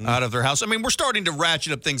Airbnb out of their house. We're starting to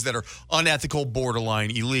ratchet up things that are unethical,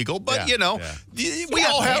 borderline illegal. But, we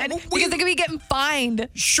all have... because they could be getting fined.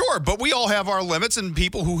 Sure, but we all have our limits, and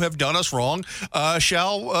people who have done us wrong I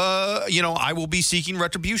will be seeking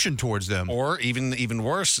retribution towards them. Or even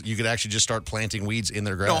worse, you could actually just start planting weeds in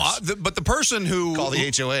their grass. No, but the person who... Call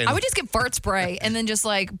the HOA. I would just get fart spray and then just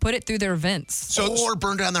put it through their vents. Or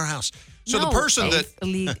burn down their house. So the person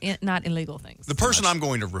not illegal things. The person I'm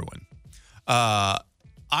going to ruin. I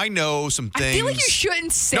know some things. I feel like you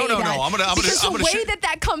shouldn't say that. No. Because the way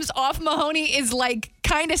that comes off, Mahoney, is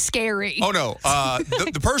kind of scary. Oh no,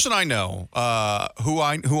 the person I know, who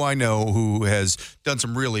I know, who has done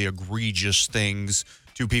some really egregious things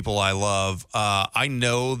two people I love. I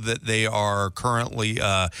know that they are currently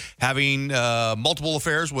having multiple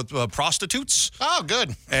affairs with prostitutes. Oh,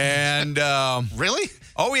 good. And really?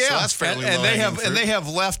 Oh, yeah. So that's fairly and they have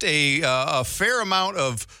left a fair amount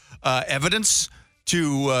of evidence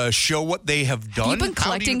to show what they have done. Have you been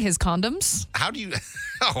collecting his condoms? How do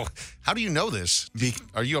you know this?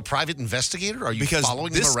 Are you a private investigator? Are you because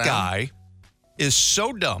following them around? This guy is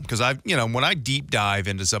so dumb. Because when I deep dive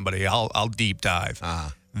into somebody, I'll deep dive.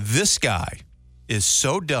 This guy is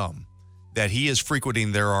so dumb that he is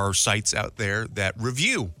frequenting. There are sites out there that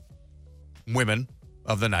review women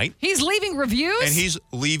of the night. He's leaving reviews? And he's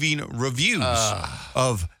leaving reviews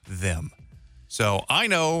of them. So I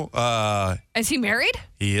know. Is he married?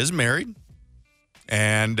 He is married.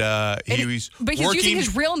 And but he's using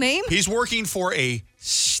his real name? He's working for a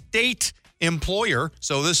state employer.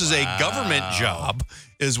 So this is a government job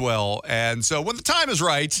as well. And so when the time is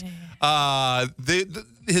right,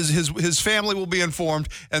 his family will be informed,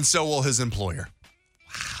 and so will his employer.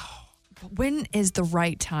 When is the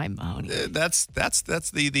right time, Mahoney? That's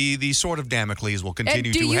the sword of Damocles will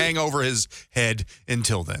continue to hang over his head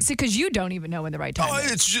until then. See, because you don't even know when the right time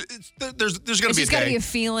is. There's going to be a day. There's got to be a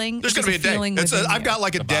feeling. There's going to be a day. I've got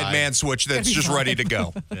like a dead man switch that's just ready to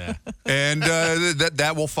go. Yeah. And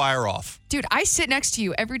that will fire off. Dude, I sit next to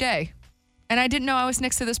you every day, and I didn't know I was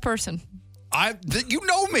next to this person. You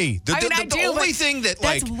know me. The only thing that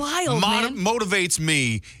motivates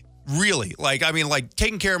me. Really,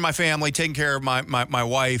 taking care of my family, taking care of my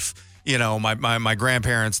wife, my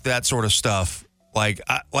grandparents, that sort of stuff. Like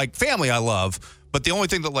family, I love, but the only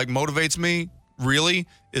thing that motivates me really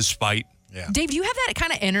is spite. Yeah. Dave, do you have that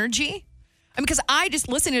kind of energy? Because I just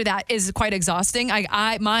listening to that is quite exhausting.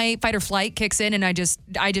 My fight or flight kicks in, and I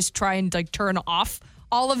just try and turn off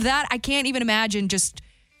all of that. I can't even imagine just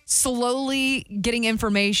slowly getting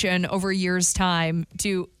information over a year's time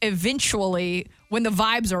to eventually, when the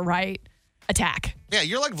vibes are right, attack. Yeah,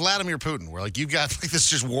 you're like Vladimir Putin, where you've got this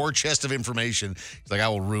just war chest of information. He's like, I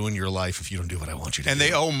will ruin your life if you don't do what I want you to do. And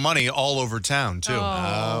they owe money all over town, too. Oh,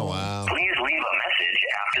 wow. Please leave a message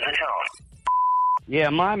after the tone. Yeah,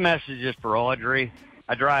 my message is for Audrey.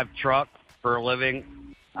 I drive truck for a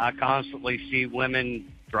living. I constantly see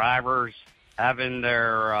women drivers having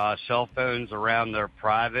their cell phones around their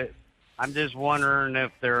private. I'm just wondering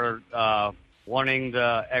if they're wanting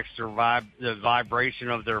the extra the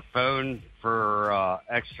vibration of their phone for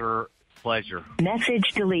extra pleasure.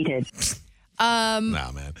 Message deleted. Nah,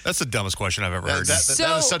 man. That's the dumbest question I've ever heard.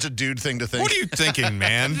 That is such a dude thing to think. What are you thinking,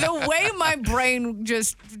 man? The way my brain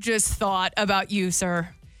just thought about you, sir.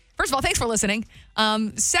 First of all, thanks for listening.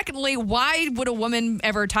 Secondly, why would a woman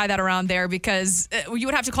ever tie that around there? Because you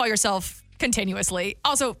would have to call yourself continuously.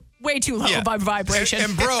 Also, way too low by vibration.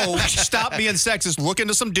 And bro, stop being sexist. Look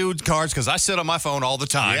into some dudes' cards because I sit on my phone all the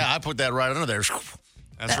time. Yeah, I put that right under there.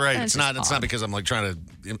 That's right. It's not because I'm trying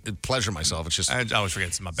to pleasure myself. It's just I always forget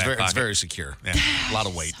it's in my back pocket. It's very secure. Yeah. A lot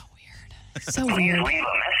of weight. So weird. Please leave a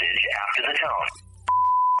message after the tone.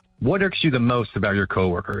 What irks you the most about your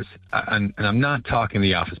coworkers? And I'm not talking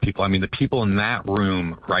the office people. I mean the people in that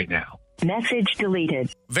room right now. Message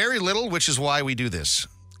deleted. Very little, which is why we do this.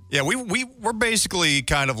 Yeah, we're basically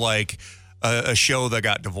kind of like a show that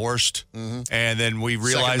got divorced, and then we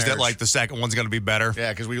realized that the second one's going to be better.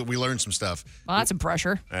 Yeah, because we learned some stuff. Well, that's some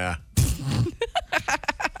pressure. Yeah.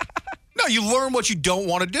 No, you learn what you don't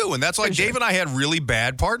want to do, and that's Dave and I had really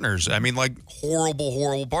bad partners. I mean,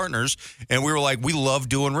 horrible partners, and we were like, we love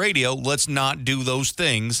doing radio. Let's not do those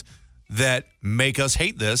things that make us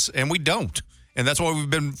hate this, and we don't. And that's why we've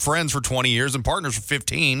been friends for 20 years and partners for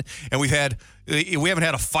 15, and we haven't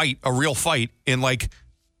had a real fight in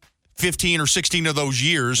 15 or 16 of those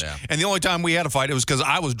years. Yeah. And the only time we had a fight, it was because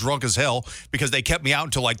I was drunk as hell because they kept me out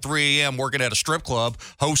until 3 a.m. working at a strip club,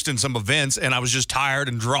 hosting some events, and I was just tired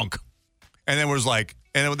and drunk. And then it was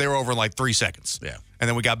and they were over in 3 seconds. Yeah. And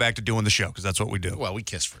then we got back to doing the show because that's what we do. Well, we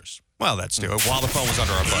kissed first. Well, that's too. While the phone was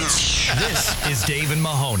under our butts. This is Dave and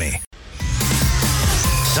Mahoney.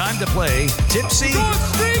 Time to play Tipsy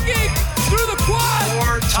through the quad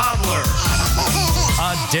or Toddler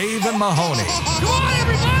on Dave and Mahoney. Come on,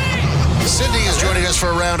 everybody! Sydney is joining us for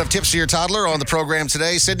a round of Tipsy or Toddler on the program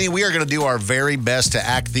today. Sydney, we are going to do our very best to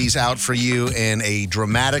act these out for you in a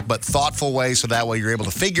dramatic but thoughtful way, so that way you're able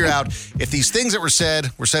to figure out if these things that were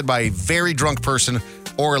said by a very drunk person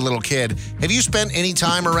or a little kid. Have you spent any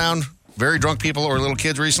time around very drunk people or little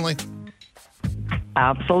kids recently?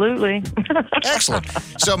 Absolutely. Excellent.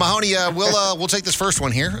 So, Mahoney, we'll take this first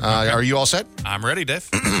one here. Are you all set? I'm ready, Dave.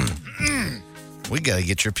 We got to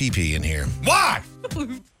get your pee-pee in here. Why?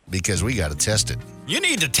 Because we got to test it. You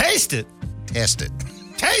need to taste it. Test it.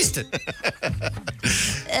 Taste it.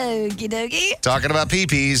 Okie dokie. Talking about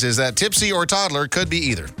pee-pees, is that tipsy or toddler? Could be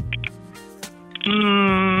either.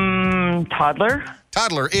 Toddler.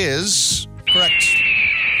 Toddler is correct.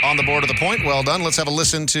 On the board of the point. Well done. Let's have a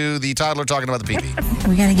listen to the toddler talking about the pee-pee.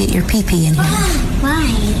 We gotta get your pee-pee in here. Why?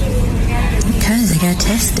 Because I gotta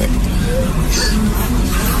test it.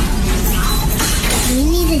 We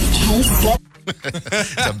need to taste it.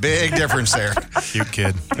 It's a big difference there. Cute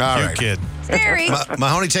kid. All Cute right. kid. Scary.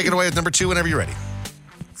 Mahoney, take it away with number 2 whenever you're ready.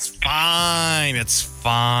 It's fine. It's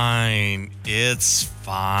fine. It's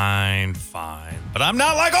fine. But I'm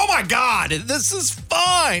not like, oh my God, this is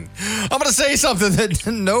fine. I'm going to say something that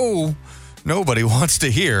nobody wants to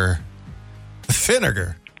hear.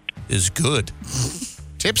 Vinegar is good.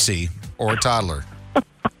 Tipsy or toddler?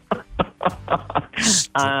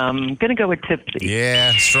 I'm going to go with tipsy.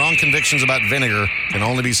 Yeah, strong convictions about vinegar can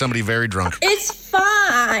only be somebody very drunk. It's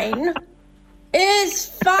fine. It's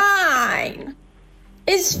fine.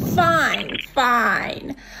 It's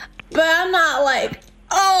fine. But I'm not like,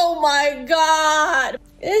 oh my God.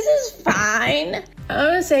 This is fine. I'm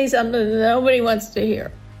going to say something that nobody wants to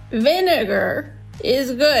hear. Vinegar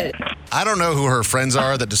is good. I don't know who her friends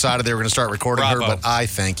are that decided they were going to start recording her, but I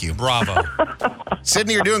thank you. Bravo.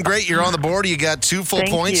 Sydney, you're doing great. You're on the board. You got 2 full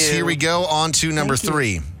points. you. Here we go on to number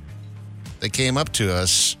 3. They came up to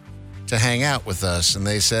us to hang out with us, and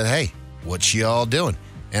they said, hey, what y'all doing?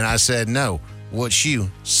 And I said, no, what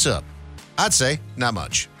you sup? I'd say not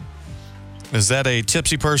much. Is that a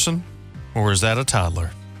tipsy person or is that a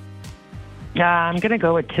toddler? Yeah, I'm going to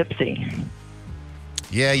go with tipsy.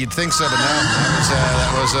 Yeah, you'd think so, but no,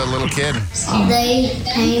 that was a little kid. They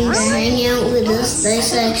came to hang out with us. They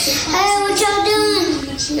say, hey, what y'all doing?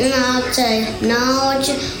 And I'd say, no, what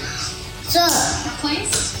you... What's up?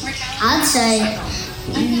 I'd say,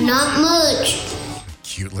 not much.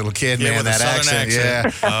 Cute little kid, Yeah, man, with that a southern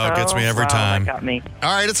accent. Oh, it gets me every time. That got me.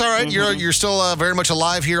 All right, it's all right. You're still very much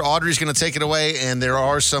alive here. Audrey's going to take it away, and there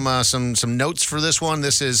are some notes for this one.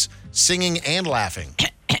 This is singing and laughing.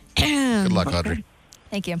 Good luck, Audrey.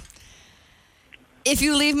 Thank you. If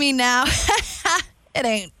you leave me now, it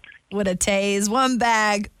ain't what a tase. One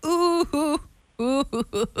bag. Ooh,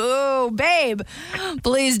 babe,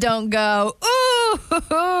 please don't go.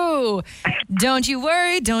 Ooh, don't you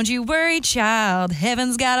worry, child.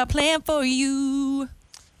 Heaven's got a plan for you.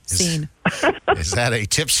 Scene. Is that a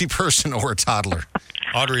tipsy person or a toddler?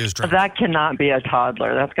 Audrey is drunk. That cannot be a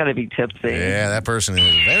toddler. That's got to be tipsy. Yeah, that person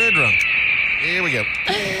is very drunk. Here we go.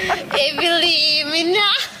 If you leave me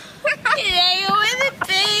now, it ain't with a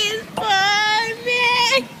face for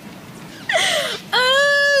me.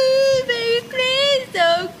 Oh, baby, please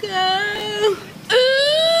don't go.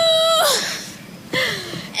 Ooh.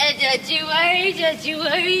 And don't you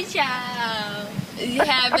worry, child.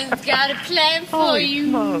 Heaven's got a plan for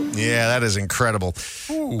you. Yeah, that is incredible.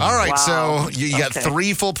 All right, Wow. so you got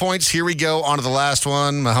 3 full points. Here we go. On to the last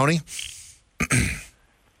one. Mahoney,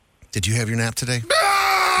 did you have your nap today?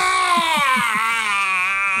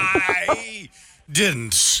 I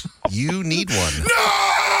didn't. You need one. No!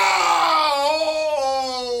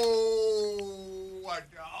 I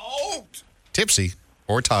don't. Tipsy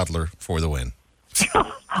or toddler for the win.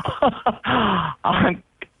 I'm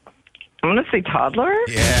going to say toddler.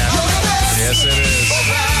 Yeah. Yes, it is.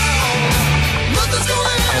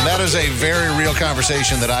 And that is a very real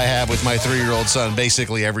conversation that I have with my 3-year-old son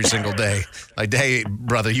basically every single day. Like, hey,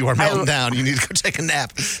 brother, you are melting down. You need to go take a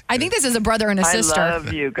nap. I think this is a brother and a sister. I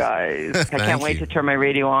love you guys. I Thank can't wait to turn my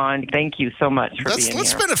radio on. Thank you so much for being Let's here.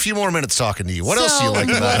 spend a few more minutes talking to you. What else do you like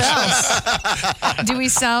about us? Do we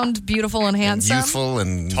sound beautiful and handsome? Youthful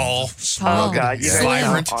and tall. Oh, God, you guys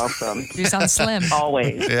Vibrant. are awesome. You sound slim.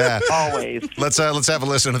 Always. Yeah. Always. Let's have a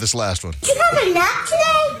listen to this last one. You have a nap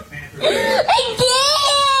today? I did!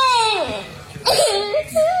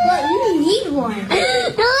 Well, you need one. I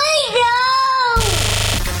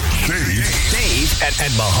Dave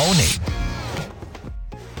and Mahoney.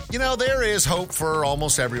 You know, there is hope for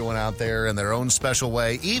almost everyone out there in their own special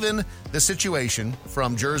way. Even the situation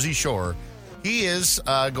from Jersey Shore. He is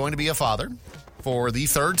going to be a father for the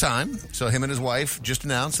 3rd time. So him and his wife just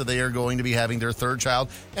announced that they are going to be having their 3rd child.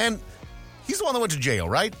 And he's the one that went to jail,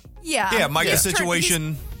 right? Yeah. Yeah, Micah's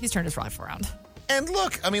situation. He's turned his life around. And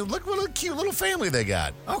look what a cute little family they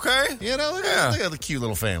got. Okay. You know, look at the cute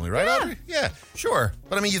little family, right, Audrey? Yeah. Sure.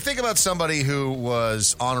 But, I mean, you think about somebody who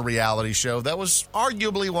was on a reality show that was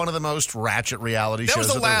arguably one of the most ratchet reality shows That was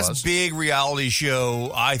the there last was. big reality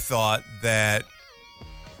show I thought that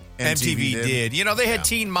MTV did. You know, they had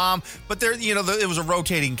Teen Mom, but there, you know, it was a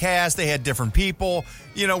rotating cast. They had different people.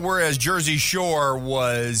 You know, whereas Jersey Shore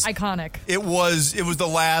was iconic. It was the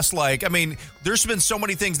last, like, I mean, there's been so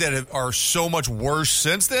many things that are so much worse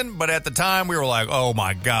since then, but at the time we were like, oh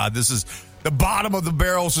my God, this is the bottom of the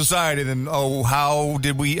barrel society. And how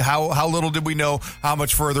little did we know how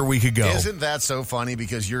much further we could go? Isn't that so funny?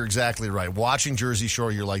 Because you're exactly right. Watching Jersey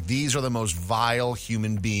Shore, you're like, these are the most vile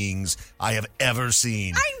human beings I have ever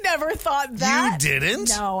seen. I never thought that. You didn't?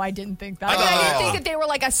 No, I didn't think that. I didn't think that they were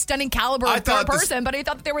like a stunning caliber of third person, but I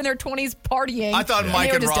thought that they were in their 20s partying. I thought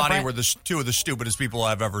Mike and Ronnie were two of the stupidest people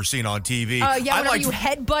I've ever seen on TV. Whenever you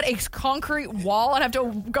headbutt a concrete wall and have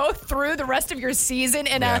to go through the rest of your season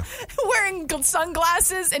in wearing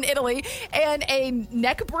sunglasses in Italy and a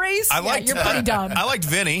neck brace. You're pretty dumb. I liked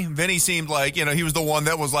Vinny. Vinny seemed like, you know, he was the one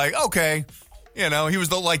that was like, okay, you know, he was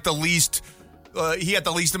the least. He had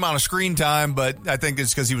the least amount of screen time, but I think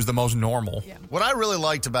it's because he was the most normal. Yeah. What I really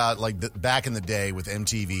liked about back in the day with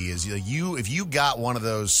MTV is if you got one of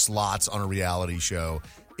those slots on a reality show,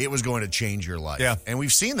 it was going to change your life. Yeah. And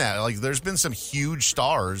we've seen that. Like, there's been some huge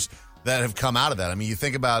stars that have come out of that. I mean, you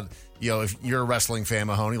think about, you know, if you're a wrestling fan,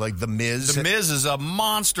 Mahoney, like The Miz. The Miz is a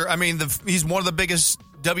monster. I mean, he's one of the biggest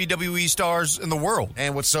WWE stars in the world.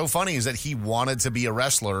 And what's so funny is that he wanted to be a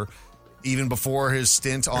wrestler even before his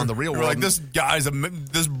stint on The Real World. Like, this guy's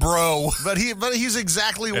this bro. But he's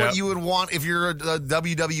exactly what you would want if you're a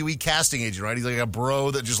WWE casting agent, right? He's like a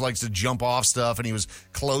bro that just likes to jump off stuff, and he was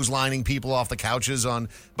clotheslining people off the couches on.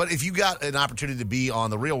 But if you got an opportunity to be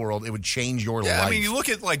on The Real World, it would change your life. I mean, you look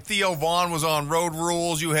at, like, Theo Vaughn was on Road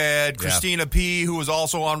Rules. You had Christina P., who was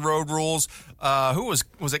also on Road Rules. Who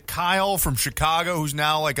was it? Kyle from Chicago, who's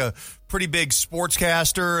now like a pretty big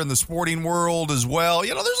sportscaster in the sporting world as well.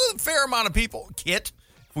 You know, there's a fair amount of people. Kit,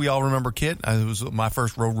 we all remember Kit. It was my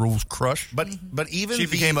first Road Rules crush. But even she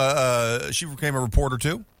became a reporter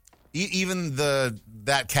too. Even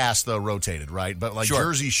that cast though rotated, right? But like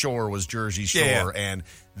Jersey Shore was Jersey Shore, and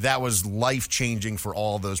that was life changing for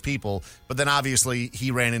all those people. But then obviously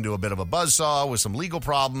he ran into a bit of a buzzsaw with some legal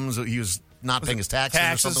problems. He was not paying his taxes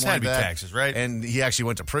or something like that. Taxes, right? And he actually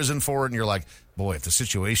went to prison for it. And you're like, boy, if the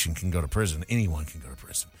situation can go to prison, anyone can go to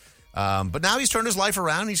prison. But now he's turned his life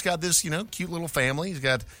around. He's got this, cute little family. He's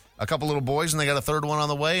got a couple little boys, and they got a third one on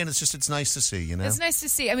the way. And it's nice to see, It's nice to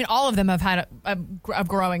see. I mean, all of them have had a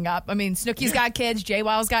growing up. I mean, Snooki's got kids.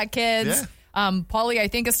 JWoww's got kids. Yeah. Paulie, I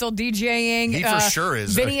think, is still DJing. He for sure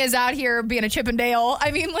is. Vinny is out here being a Chippendale.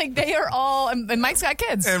 I mean, like, they are all, and Mike's got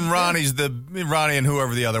kids. And Ronnie and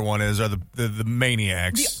whoever the other one is are the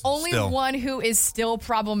maniacs. The only one who is still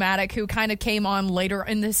problematic, who kind of came on later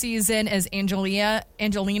in the season, is Angelina,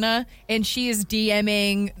 and she is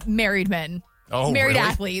DMing married men. Oh, married really?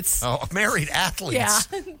 athletes. Oh, married athletes. Yeah.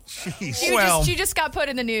 Jeez. She just got put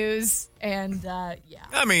in the news, and I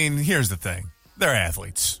mean, here's the thing. They're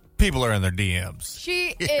athletes. People are in their DMs. She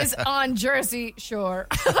is on Jersey Shore.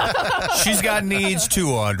 She's got needs too,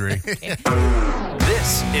 Audrey.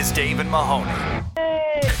 This is Dave and Mahoney.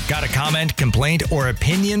 Got a comment, complaint, or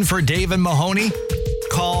opinion for Dave and Mahoney?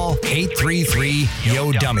 Call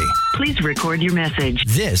 833-YO-DUMMY. Please record your message.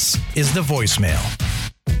 This is the voicemail.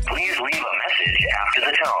 Please leave a message after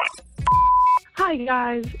the tone. Hi,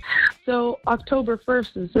 guys. So October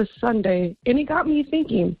 1st is this Sunday, and it got me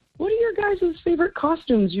thinking, what are your guys' favorite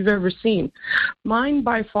costumes you've ever seen? Mine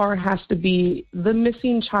by far has to be the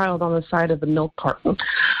missing child on the side of the milk carton.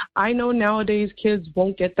 I know nowadays kids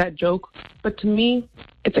won't get that joke, but to me,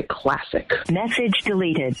 it's a classic. Message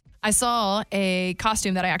deleted. I saw a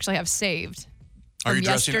costume that I actually have saved. Are you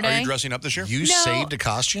dressing up this year? You saved a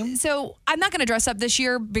costume? So I'm not going to dress up this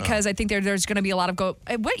year because I think there's going to be a lot of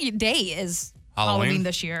what day is Halloween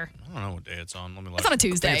this year? I don't know what day it's on. Let me look. It's on a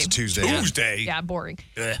Tuesday. It's a Tuesday. Tuesday. Yeah, boring.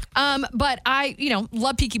 Ugh. But I,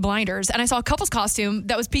 love Peaky Blinders, and I saw a couple's costume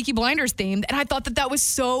that was Peaky Blinders themed, and I thought that was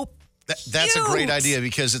so That's a great idea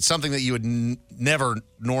because it's something that you would never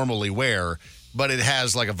normally wear, but it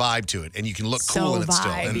has like a vibe to it, and you can look cool in it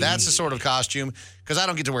still. And that's the sort of costume, because I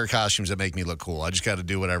don't get to wear costumes that make me look cool. I just got to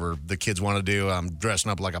do whatever the kids want to do. I'm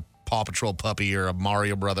dressing up like a Paw Patrol puppy or a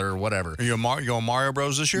Mario brother or whatever. Are you going Mario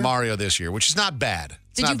Bros this year? Mario this year, which is not bad.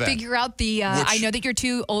 Did you figure out I know that your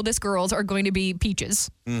two oldest girls are going to be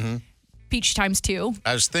Peaches. Mm-hmm. Peach times 2.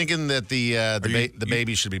 I was thinking that the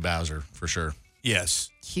baby should be Bowser for sure. Yes.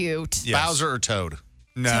 Cute. Yes. Bowser or Toad?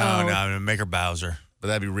 No, make her Bowser. But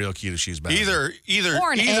that'd be real cute if she's Bowser. Either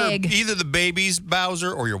the baby's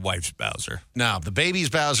Bowser or your wife's Bowser. No, the baby's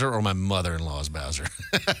Bowser or my mother-in-law's Bowser.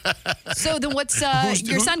 So then what's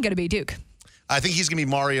your son going to be, Duke? I think he's going to be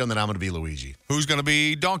Mario, and then I'm going to be Luigi. Who's going to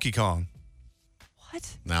be Donkey Kong?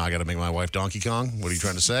 What? Now I got to make my wife Donkey Kong. What are you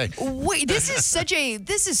trying to say? Wait, this is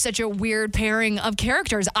such a weird pairing of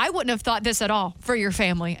characters. I wouldn't have thought this at all for your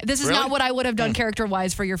family. This is Really? not what I would have done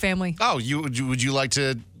character-wise for your family. Oh, would you like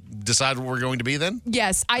to decide what we're going to be then?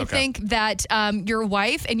 Yes, I think that your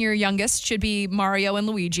wife and your youngest should be Mario and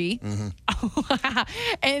Luigi. Mm-hmm.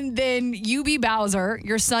 And then you be Bowser.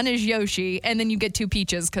 Your son is Yoshi. And then you get two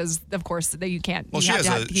Peaches because, of course, you can't. Well, you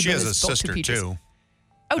she has a sister, too.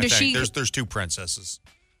 Oh, does she? There's two princesses.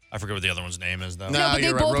 I forget what the other one's name is, though. No, but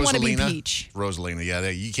they both want to be Peach. Rosalina, yeah.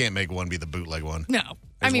 You can't make one be the bootleg one. No.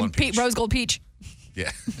 I mean, Rose Gold Peach. Yeah.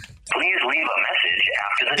 Please leave a message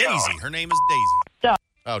after the tone. Daisy. Her name is Daisy.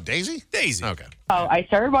 Oh, Daisy? Daisy. Okay. Oh, I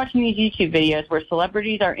started watching these YouTube videos where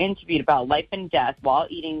celebrities are interviewed about life and death while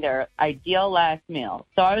eating their ideal last meal.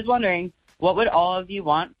 So I was wondering, what would all of you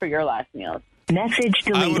want for your last meals? Message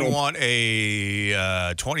deleted. I would want a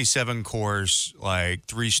 27-course,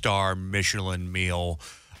 3-star Michelin meal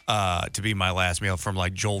to be my last meal from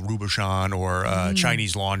Joel Robuchon or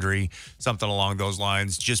Chinese Laundry, something along those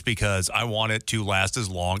lines, just because I want it to last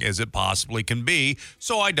as long as it possibly can be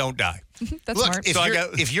so I don't die. That's Look,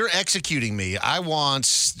 smart. if you're executing me, I want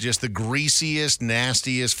just the greasiest,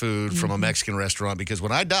 nastiest food from a Mexican restaurant because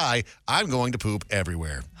when I die, I'm going to poop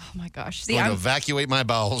everywhere. Oh, my gosh. I'm going to evacuate my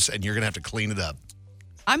bowels, and you're going to have to clean it up.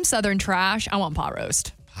 I'm Southern trash. I want pot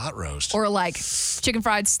roast. Pot roast? Or chicken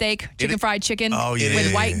fried steak, fried chicken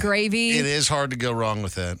with white gravy. It is hard to go wrong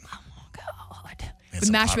with that. Oh, God.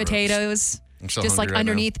 With mashed potatoes. I'm so just hungry right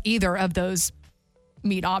underneath either of those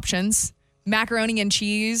meat options. Macaroni and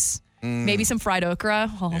cheese. Maybe some fried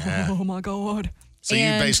okra. Oh, my God. So you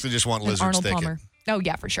basically just want lizard steak. Oh,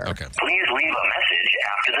 yeah, for sure. Okay. Please leave a message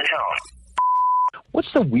after the tone.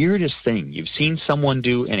 What's the weirdest thing you've seen someone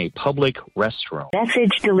do in a public restroom?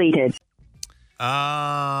 Message deleted.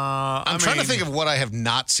 I'm trying to think of what I have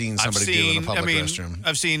not seen somebody do in a public restroom.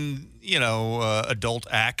 I've seen, adult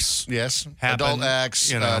acts. Yes. Happen, adult acts,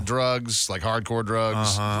 drugs, hardcore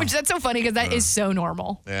drugs. Which that's so funny because that is so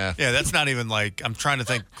normal. Yeah. Yeah, that's not even I'm trying to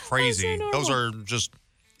think crazy. Those are just.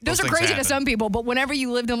 Those are crazy to some people, but whenever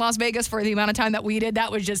you lived in Las Vegas for the amount of time that we did,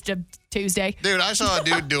 that was just a Tuesday. Dude, I saw a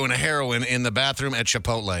dude doing a heroin in the bathroom at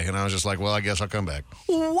Chipotle, and I was just like, well, I guess I'll come back.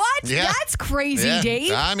 What? Yeah. That's crazy, Yeah.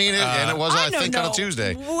 Dave. I mean, and it was, I think, on a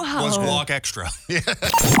Tuesday. Wow. Was walk extra. Yeah.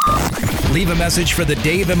 Leave a message for the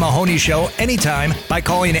Dave and Mahoney Show anytime by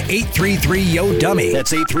calling 833-YO-DUMMY.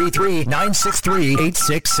 That's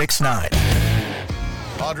 833-963-8669.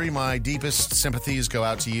 Audrey, my deepest sympathies go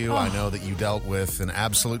out to you. I know that you dealt with an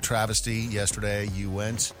absolute travesty yesterday. You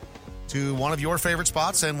went to one of your favorite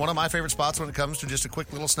spots and one of my favorite spots when it comes to just a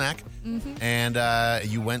quick little snack. Mm-hmm. And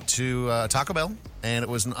you went to Taco Bell, and it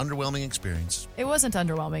was an underwhelming experience. It wasn't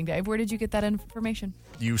underwhelming, Dave. Where did you get that information?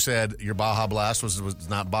 You said your Baja Blast was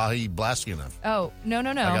not Baja Blasty enough. Oh, no.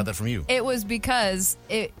 I got that from you. It was because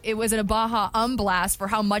it was a Baja Unblast for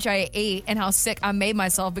how much I ate and how sick I made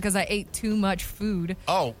myself because I ate too much food.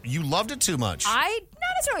 Oh, you loved it too much. I not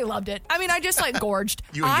necessarily loved it. I mean, I just gorged.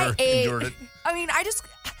 You endured it. I mean,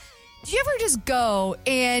 do you ever just go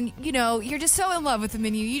and, you're just so in love with the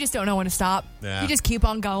menu, you just don't know when to stop? Yeah. You just keep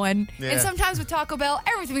on going. Yeah. And sometimes with Taco Bell,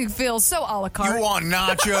 everything feels so a la carte. You want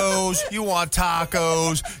nachos, you want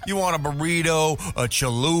tacos, you want a burrito, a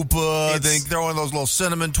chalupa, then throw in those little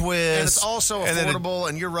cinnamon twists. And it's also affordable,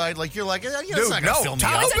 and you're right. You're like, yeah, it's not going to fill me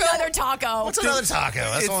up. What's another taco? What's another taco?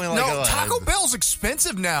 That's only Taco Bell's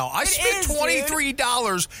expensive now. I spent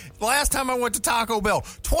 $23 the last time I went to Taco Bell.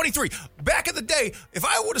 $23. Back in the day, if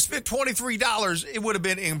I would have spent $23, it would have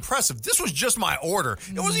been impressive. This was just my order.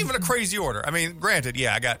 It wasn't even a crazy order. I mean, granted,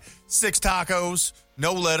 I got 6 tacos,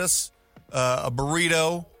 no lettuce, a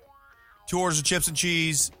burrito, 2 orders of chips and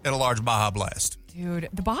cheese, and a large Baja Blast. Dude,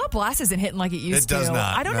 the Baja Blast isn't hitting like it used to. It does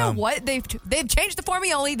not. I don't know what they've changed the for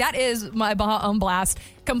me only. That is my Baja Unblast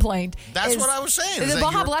complaint. That's what I was saying. The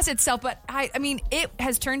Baja Blast itself, but I mean, it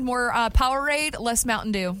has turned more Powerade, less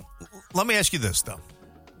Mountain Dew. Let me ask you this, though.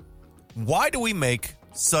 Why do we make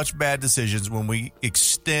such bad decisions when we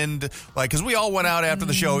extend, because we all went out after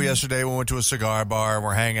the show yesterday. We went to a cigar bar,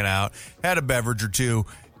 we're hanging out, had a beverage or two,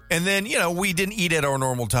 and then, we didn't eat at our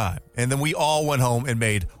normal time. And then we all went home and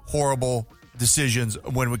made horrible decisions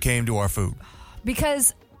when it came to our food.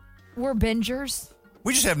 Because we're bingers.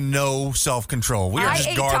 We just have no self-control. We are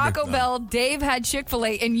just garbage. I ate Taco Bell, Dave had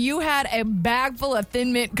Chick-fil-A, and you had a bag full of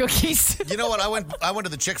Thin Mint cookies. You know what? I went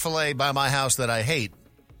to the Chick-fil-A by my house that I hate.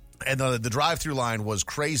 And the drive-through line was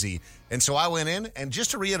crazy. And so I went in, and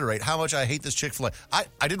just to reiterate how much I hate this Chick-fil-A,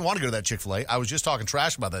 I didn't want to go to that Chick-fil-A. I was just talking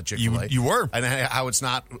trash about that Chick-fil-A. You were. And how it's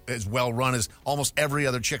not as well run as almost every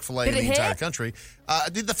other Chick-fil-A in the entire country.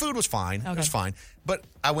 The food was fine. Okay. It was fine. But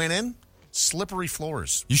I went in, slippery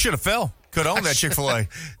floors. You should have fell. Could own that Chick-fil-A.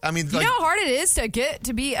 I mean, you know how hard it is to get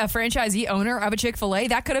to be a franchisee owner of a Chick-fil-A?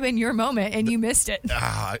 That could have been your moment, and you missed it.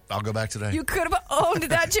 I'll go back today. You could have owned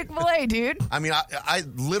that Chick-fil-A, dude. I mean, I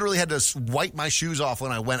literally had to wipe my shoes off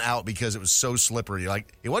when I went out because it was so slippery.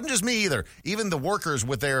 Like, it wasn't just me either. Even the workers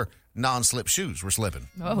with their non-slip shoes were slipping.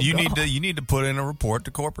 Oh, you need to put in a report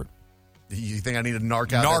to corporate. You think I need to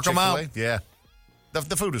narc out that them Chick-fil-A? out? Yeah.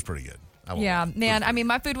 The food was pretty good. Yeah, man. I mean,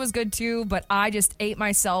 my food was good too, but I just ate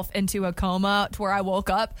myself into a coma to where I woke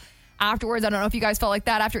up afterwards. I don't know if you guys felt like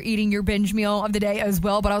that after eating your binge meal of the day as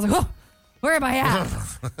well, but I was like, oh, where am I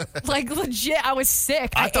at? Like, legit, I was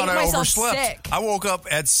sick. I thought ate I myself overslept. sick. I woke up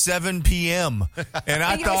at 7 p.m. and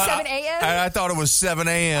I thought 7 a.m.? And I thought it was 7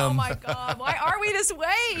 a.m. Oh my God, why are we this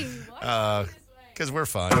way? Because we're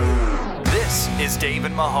fine. This is Dave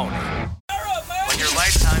and Mahoney. When your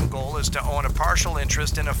lifetime goal is to own a partial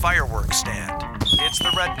interest in a fireworks stand, it's the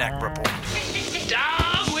Redneck Report.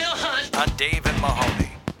 Dog will hunt. On Dave and Mahoney.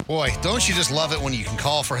 Boy, don't you just love it when you can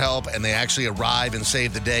call for help and they actually arrive and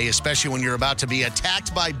save the day, especially when you're about to be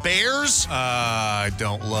attacked by bears? I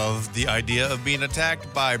don't love the idea of being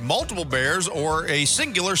attacked by multiple bears or a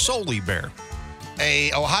singular solely bear.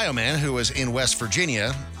 A Ohio man who was in West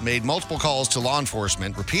Virginia made multiple calls to law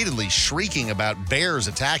enforcement, repeatedly shrieking about bears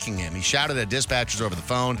attacking him. He shouted at dispatchers over the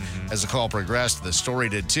phone as the call progressed. The story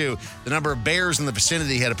did too. The number of bears in the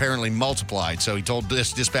vicinity had apparently multiplied. So he told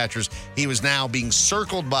dispatchers he was now being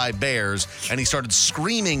circled by bears, and he started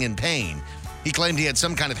screaming in pain. He claimed he had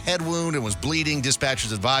some kind of head wound and was bleeding.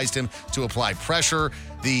 Dispatchers advised him to apply pressure.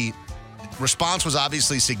 The response was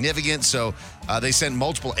obviously significant, so they sent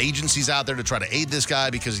multiple agencies out there to try to aid this guy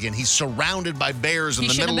because, again, he's surrounded by bears in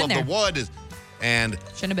the middle of the wood. And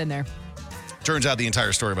shouldn't have been there. Turns out the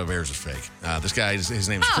entire story about bears is fake. This guy, his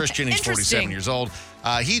name is Christian. He's 47 years old.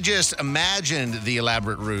 He just imagined the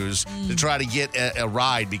elaborate ruse to try to get a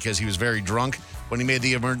ride because he was very drunk when he made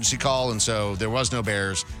the emergency call, and so there was no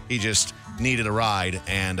bears. He just needed a ride.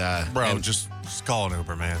 And just call an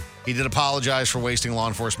Uber, man. He did apologize for wasting law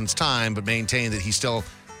enforcement's time, but maintained that he still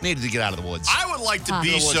needed to get out of the woods. I would like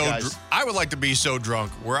to be so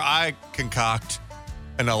drunk where I concoct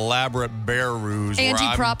an elaborate bear ruse.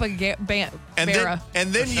 Anti-propaganda.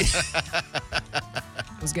 And then you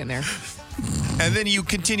I was getting there. And then you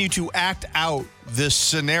continue to act out this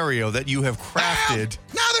scenario that you have crafted.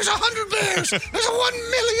 Now there's 100 bears. There's 1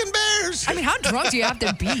 million bears. I mean, how drunk do you have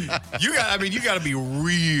to be? You got to be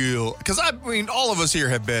real. Because all of us here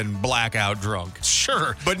have been blackout drunk.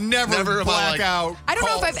 Sure, but never blackout. I don't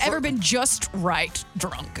know if I've ever been just right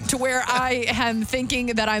drunk to where I am thinking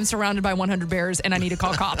that I'm surrounded by 100 bears and I need to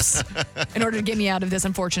call cops in order to get me out of this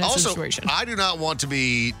unfortunate situation. I do not want to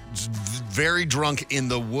be very drunk in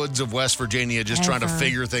the woods of West Virginia just trying to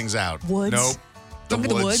figure things out. Woods? Nope. Drunk in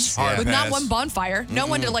the woods with not one bonfire, no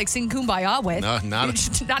one to sing Kumbaya with. No, not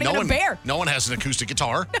even a bear. No one has an acoustic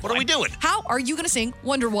guitar. What are we doing? How are you going to sing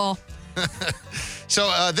Wonderwall?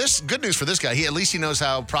 So this good news for this guy. At least he knows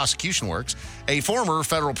how prosecution works. A former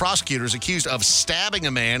federal prosecutor is accused of stabbing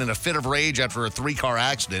a man in a fit of rage after a 3-car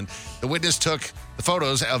accident. The witness took the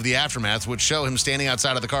photos of the aftermath, which show him standing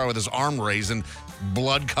outside of the car with his arm raised and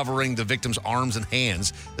blood covering the victim's arms and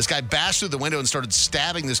hands. This guy bashed through the window and started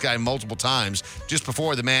stabbing this guy multiple times just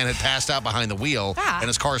before the man had passed out behind the wheel and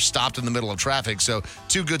his car stopped in the middle of traffic. So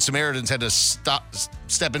 2 good Samaritans had to step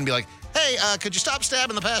in and be like, hey, could you stop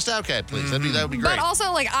stabbing the passed out cat, please? That would be great. But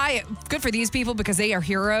also, good for these people because they are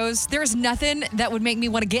heroes. There's nothing that would make me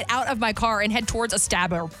want to get out of my car and head towards a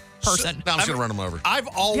stabber person. I'm just going to run them over. I've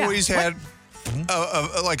always had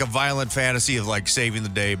a violent fantasy of saving the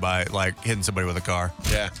day by hitting somebody with a car.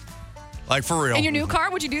 Yeah. For real. In your new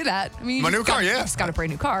car, would you do that? I mean, my new car, yeah. It's got a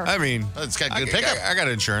brand new car. I mean, it's got good pickup. I got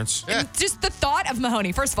insurance. Yeah. Just the thought of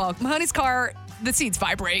Mahoney. First of all, Mahoney's car, the seats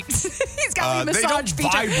vibrate. He's got the they massage don't feature.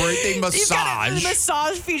 Vibrate, they massage. He's got the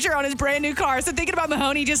massage feature on his brand new car. So thinking about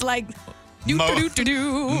Mahoney just mowing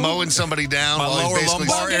somebody down my while lower he's basically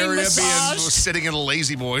lumbar area sitting in a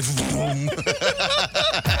lazy boy.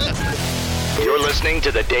 You're listening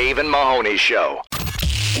to the Dave and Mahoney Show.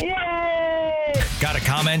 Got a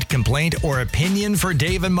comment, complaint, or opinion for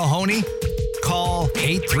Dave and Mahoney? Call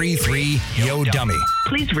 833-YO-DUMMY.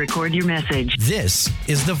 Please record your message. This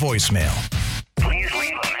is the voicemail. Please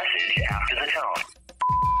leave a message after the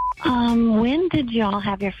tone. When did y'all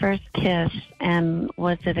have your first kiss, and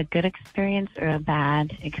was it a good experience or a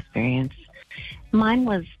bad experience? Mine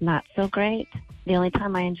was not so great. The only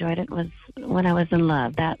time I enjoyed it was when I was in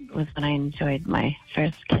love. That was when I enjoyed my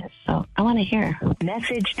first kiss. So I want to hear.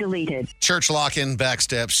 Message deleted. Church lock-in back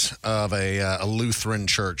steps of a Lutheran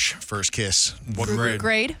church. First kiss. What grade?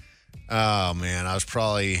 Grade? Oh, man. I was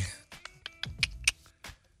probably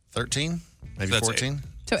 13, maybe 14.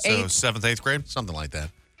 So 8th. 7th, 8th grade? Something like that.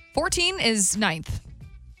 14 is 9th.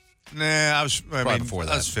 Nah, I mean, before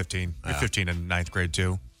that. I was 15. You're 15 in 9th grade,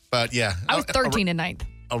 too. But, yeah. I was 13 in 9th.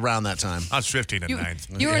 Around that time. I was 15 in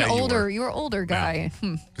 9th. You were an older guy.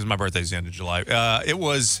 Because my birthday's the end of July. It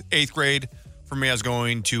was 8th grade. For me, I was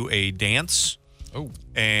going to a dance. Oh.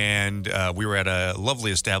 And we were at a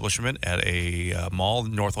lovely establishment at a mall,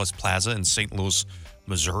 Northwest Plaza in St. Louis,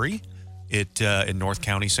 Missouri. In North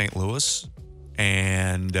County, St. Louis.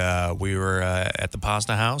 And we were at the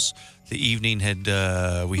Pasta House. The evening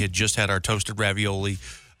we had just had our toasted ravioli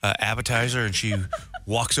appetizer, and she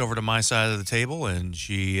walks over to my side of the table, and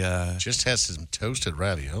she just has some toasted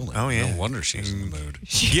ravioli. Oh yeah, no wonder she's in the mood.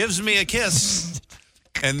 She gives me a kiss,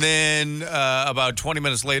 and then about 20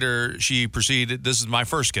 minutes later, she proceeded. This is my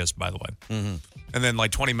first kiss, by the way. Mm-hmm. And then,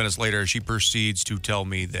 like 20 minutes later, she proceeds to tell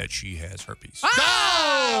me that she has herpes.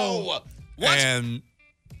 Oh! What? And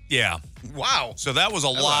yeah, wow. So that was a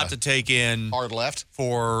lot to take in. Hard left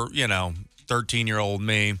for 13-year-old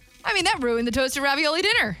me. I mean, that ruined the toasted ravioli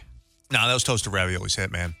dinner. No, that was toasted raviolis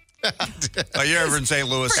hit, man. You're ever in St.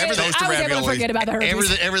 Louis? I was able to forget about the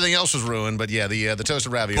herpes. Everything else was ruined, but yeah, the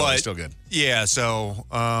toasted ravioli is still good. Yeah, so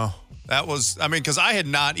that was, because I had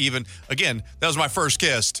not even, again, that was my first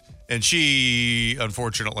kiss, and she,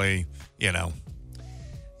 unfortunately,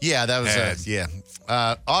 Yeah, that was, yeah.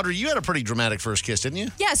 Audrey, you had a pretty dramatic first kiss, didn't you?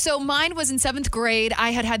 Yeah, so mine was in 7th grade.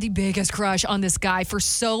 I had the biggest crush on this guy for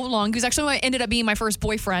so long. He was actually ended up being my first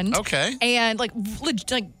boyfriend. Okay. And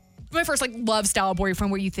my first love style boyfriend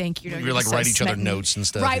where you think, you're like write each other notes and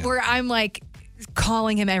stuff. Right, where I'm like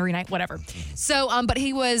calling him every night, whatever. So, but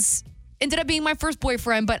he ended up being my first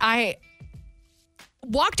boyfriend, but I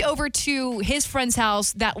walked over to his friend's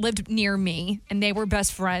house that lived near me, and they were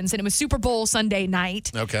best friends, and it was Super Bowl Sunday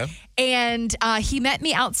night. Okay. And he met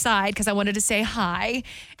me outside because I wanted to say hi,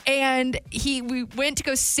 and we went to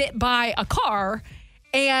go sit by a car,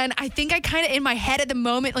 and I think I kind of in my head at the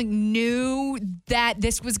moment knew that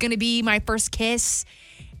this was going to be my first kiss.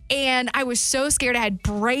 And I was so scared. I had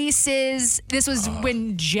braces. This was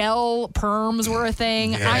when gel perms were a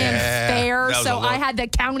thing. Yeah. I am fair, so I had the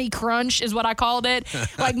county crunch is what I called it.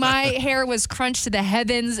 My hair was crunched to the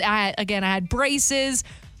heavens. I had braces.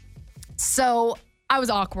 So I was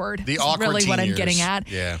awkward. The awkward really what I'm years. getting at.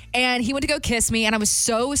 Yeah. And he went to go kiss me, and I was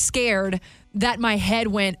so scared that my head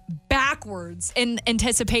went backwards in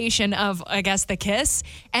anticipation of, I guess, the kiss.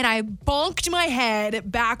 And I bonked my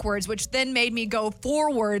head backwards, which then made me go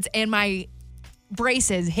forwards, and my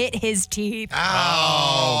braces hit his teeth.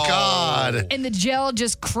 Oh, God. And the gel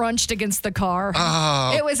just crunched against the car.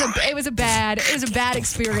 Oh. It was a bad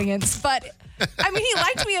experience. But I mean, he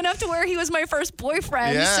liked me enough to where he was my first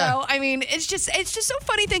boyfriend. Yeah. So I mean, it's just so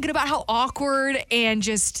funny thinking about how awkward and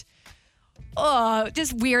just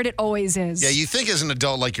weird it always is. Yeah, you think as an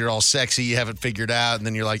adult, you're all sexy, you have it figured out, and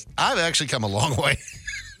then you're like, I've actually come a long way.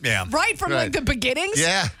 Yeah. Right, from the beginnings?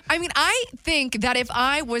 Yeah. I mean, I think that if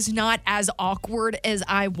I was not as awkward as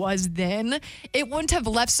I was then, it wouldn't have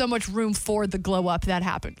left so much room for the glow up that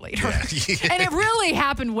happened later. Yeah. And it really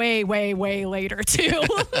happened way, way, way later, too. Please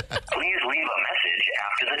leave a message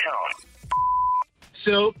after the tone.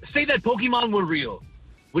 So, say that Pokemon were real.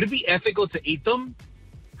 Would it be ethical to eat them?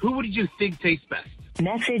 Who would you think tastes best?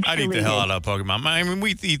 Message I'd eat the hell out of Pokemon. I mean,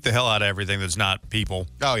 we eat the hell out of everything that's not people.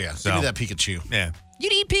 Oh, yeah. Give me that Pikachu. Yeah.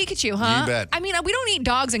 You'd eat Pikachu, huh? You bet. I mean, we don't eat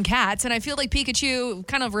dogs and cats, and I feel like Pikachu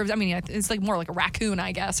kind of, I mean, it's more like a raccoon,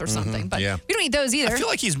 I guess, or something. But yeah. we don't eat those either. I feel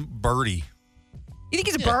like he's birdie. You think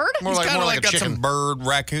he's a bird? More He's like kind of a got chicken. some bird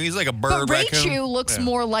raccoon. He's like a bird But raccoon. Raichu looks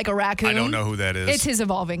more like a raccoon. I don't know who that is. It's his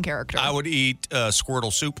evolving character. I would eat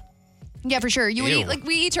Squirtle soup. Yeah, for sure. You would Ew. eat,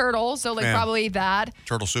 we eat turtle, so Yeah. probably eat that.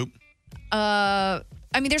 Turtle soup. I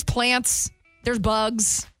mean, there's plants, there's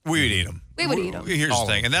bugs. We would eat them. We would eat 'em. Here's the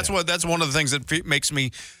thing, and that's one of the things that makes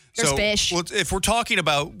me. There's fish. If we're talking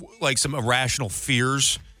about some irrational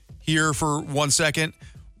fears here for 1 second,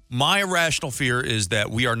 my irrational fear is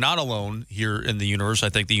that we are not alone here in the universe. I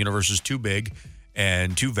think the universe is too big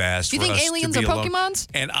and too vast. Do you for think us aliens to be are alone. Pokemons?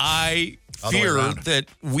 And I Other way fear around. that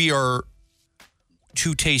we are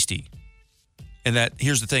too tasty. And that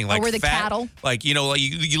here's the thing, we're the fat, cattle?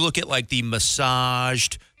 You look at the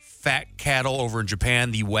massaged fat cattle over in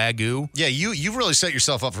Japan, the Wagyu. Yeah, you've really set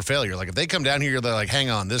yourself up for failure. If they come down here, they're like, hang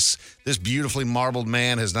on, this beautifully marbled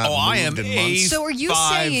man has not I moved am in months. So are you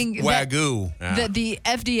saying Wagyu. that the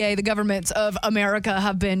FDA, the governments of America,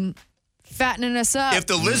 have been fattening us up? If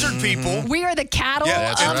the lizard people... We are the cattle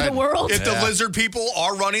that's of right. the world? If the lizard people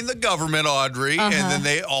are running the government, Audrey, and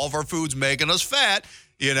then all of our food's making us fat,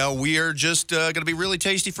 we are just going to be really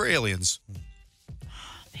tasty for aliens.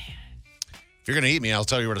 If you're going to eat me, I'll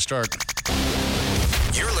tell you where to start.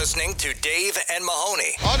 You're listening to Dave and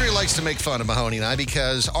Mahoney. Audrey likes to make fun of Mahoney and I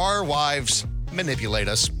because our wives manipulate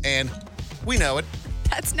us, and we know it.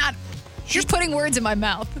 That's not... You're putting words in my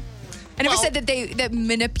mouth. I never said that they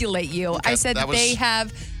manipulate you. Okay, I said that they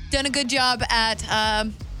have done a good job at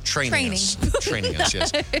training us. Training us,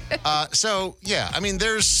 yes. So, yeah, I mean,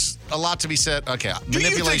 there's a lot to be said. Okay, do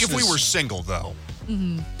you think if we were single, though,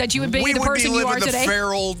 that you would be the person you are today? We would be living the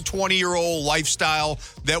feral 20-year-old lifestyle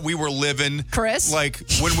that we were living. Chris? Like,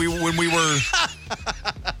 when we were...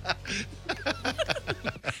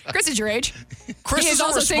 Chris is your age. He is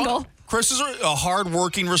also single. Chris is a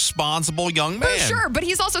hardworking, responsible young man. For sure, but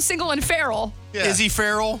he's also single and feral. Yeah. Is he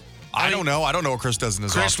feral? I don't know. I don't know what Chris does in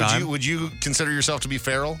his off time. Would you consider yourself to be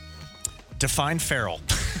feral? Define feral.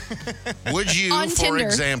 Would you, on for Tinder.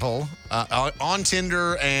 example, on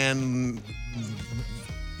Tinder and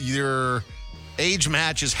your age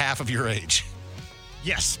match is half of your age?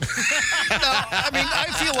 Yes. No, I mean, I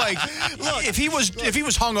feel like, look, if he was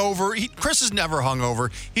hungover, Chris is never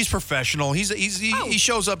hungover. He's professional. He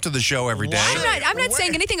shows up to the show every day. I'm not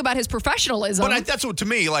saying anything about his professionalism. But that's what, to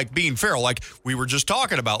me, like being feral, like we were just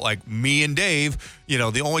talking about, like me and Dave,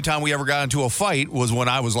 the only time we ever got into a fight was when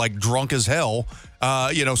I was like drunk as hell,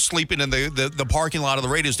 sleeping in the parking lot of the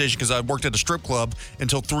radio station because I worked at a strip club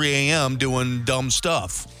until 3 a.m. doing dumb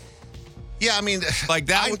stuff. Yeah, I mean, like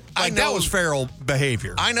that. That was feral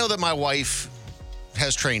behavior. I know that my wife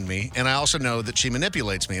has trained me, and I also know that she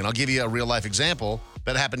manipulates me. And I'll give you a real life example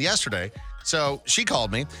that happened yesterday. So she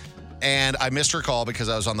called me, and I missed her call because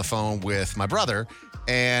I was on the phone with my brother.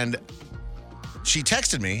 And she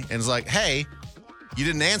texted me and was like, "Hey, you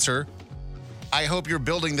didn't answer. I hope you're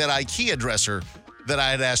building that IKEA dresser that I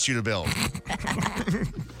had asked you to build."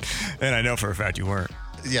 And I know for a fact you weren't.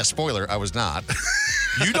 Yeah, spoiler, I was not.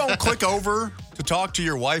 You don't click over to talk to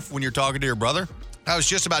your wife when you're talking to your brother? I was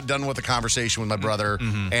just about done with the conversation with my brother,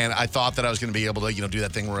 and I thought that I was going to be able to, do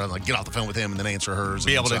that thing where I like get off the phone with him and then answer hers.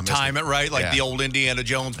 Be able to time it right, like the old Indiana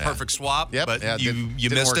Jones perfect swap. Yep. But you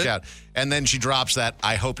didn't missed work it. out. And then she drops that,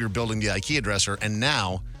 I hope you're building the IKEA dresser. And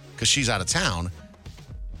now, because she's out of town,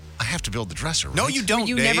 I have to build the dresser. Right? No, you don't, Were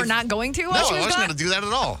you Dave. never not going to? No, I wasn't going to do that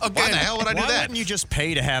at all. Again, why the hell would I do Why that? wouldn't you just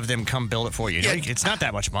pay to have them come build it for you? It's not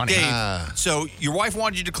that much money. Dave, so your wife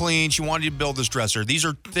wanted you to clean. She wanted you to build this dresser. These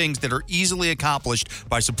are things that are easily accomplished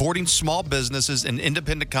by supporting small businesses and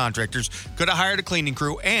independent contractors. Could have hired a cleaning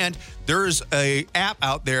crew. And there's a app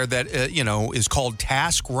out there that, is called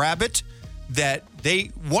TaskRabbit. That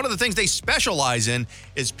one of the things they specialize in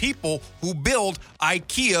is people who build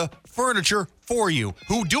IKEA furniture for you,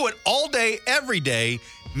 who do it all day, every day,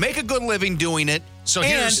 make a good living doing it. So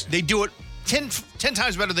they do it 10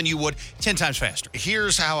 times better than you would, 10 times faster.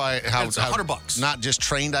 Here's how it's $100. Not just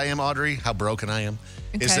trained I am, Audrey, how broken I am,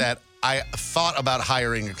 is that I thought about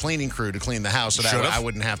hiring a cleaning crew to clean the house so that I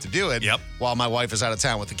wouldn't have to do it while my wife is out of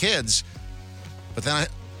town with the kids. But then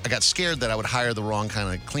I got scared that I would hire the wrong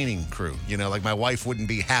kind of cleaning crew. Like my wife wouldn't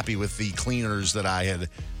be happy with the cleaners that I had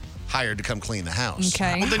hired to come clean the house.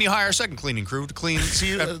 Okay. Well, then you hire a second cleaning crew to clean. You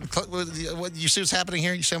see what's happening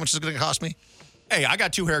here? You see how much it's going to cost me? Hey, I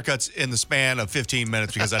got 2 haircuts in the span of 15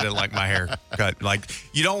 minutes because I didn't like my haircut. Like,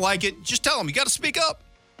 you don't like it, just tell them. You got to speak up.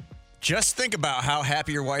 Just think about how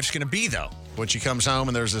happy your wife's going to be, though. When she comes home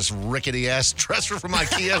and there's this rickety-ass dresser from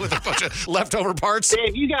IKEA with a bunch of leftover parts.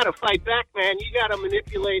 Dave, you got to fight back, man. You got to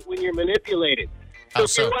manipulate when you're manipulated. So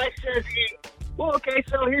if your wife says,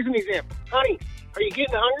 so here's an example. Honey, are you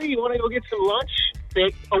getting hungry? You want to go get some lunch?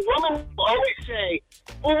 A woman will always say,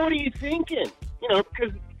 well, what are you thinking?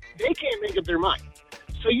 Because they can't make up their mind.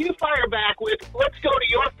 So you fire back with, let's go to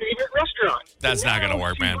your favorite restaurant. That's not going to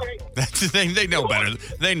work, man. That's the thing. They know better.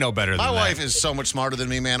 They know better than that. My wife is so much smarter than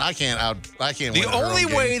me, man. I can't win The at her only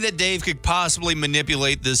own way game. that Dave could possibly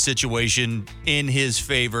manipulate this situation in his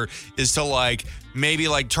favor is to maybe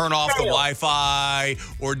turn off the Wi-Fi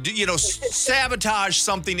or sabotage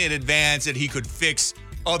something in advance that he could fix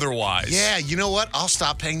otherwise. Yeah, you know what? I'll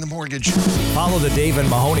stop paying the mortgage. Follow the Dave and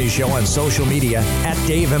Mahoney Show on social media at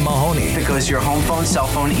Dave and Mahoney. It goes to your home phone, cell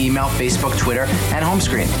phone, email, Facebook, Twitter, and home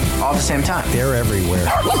screen all at the same time. They're everywhere.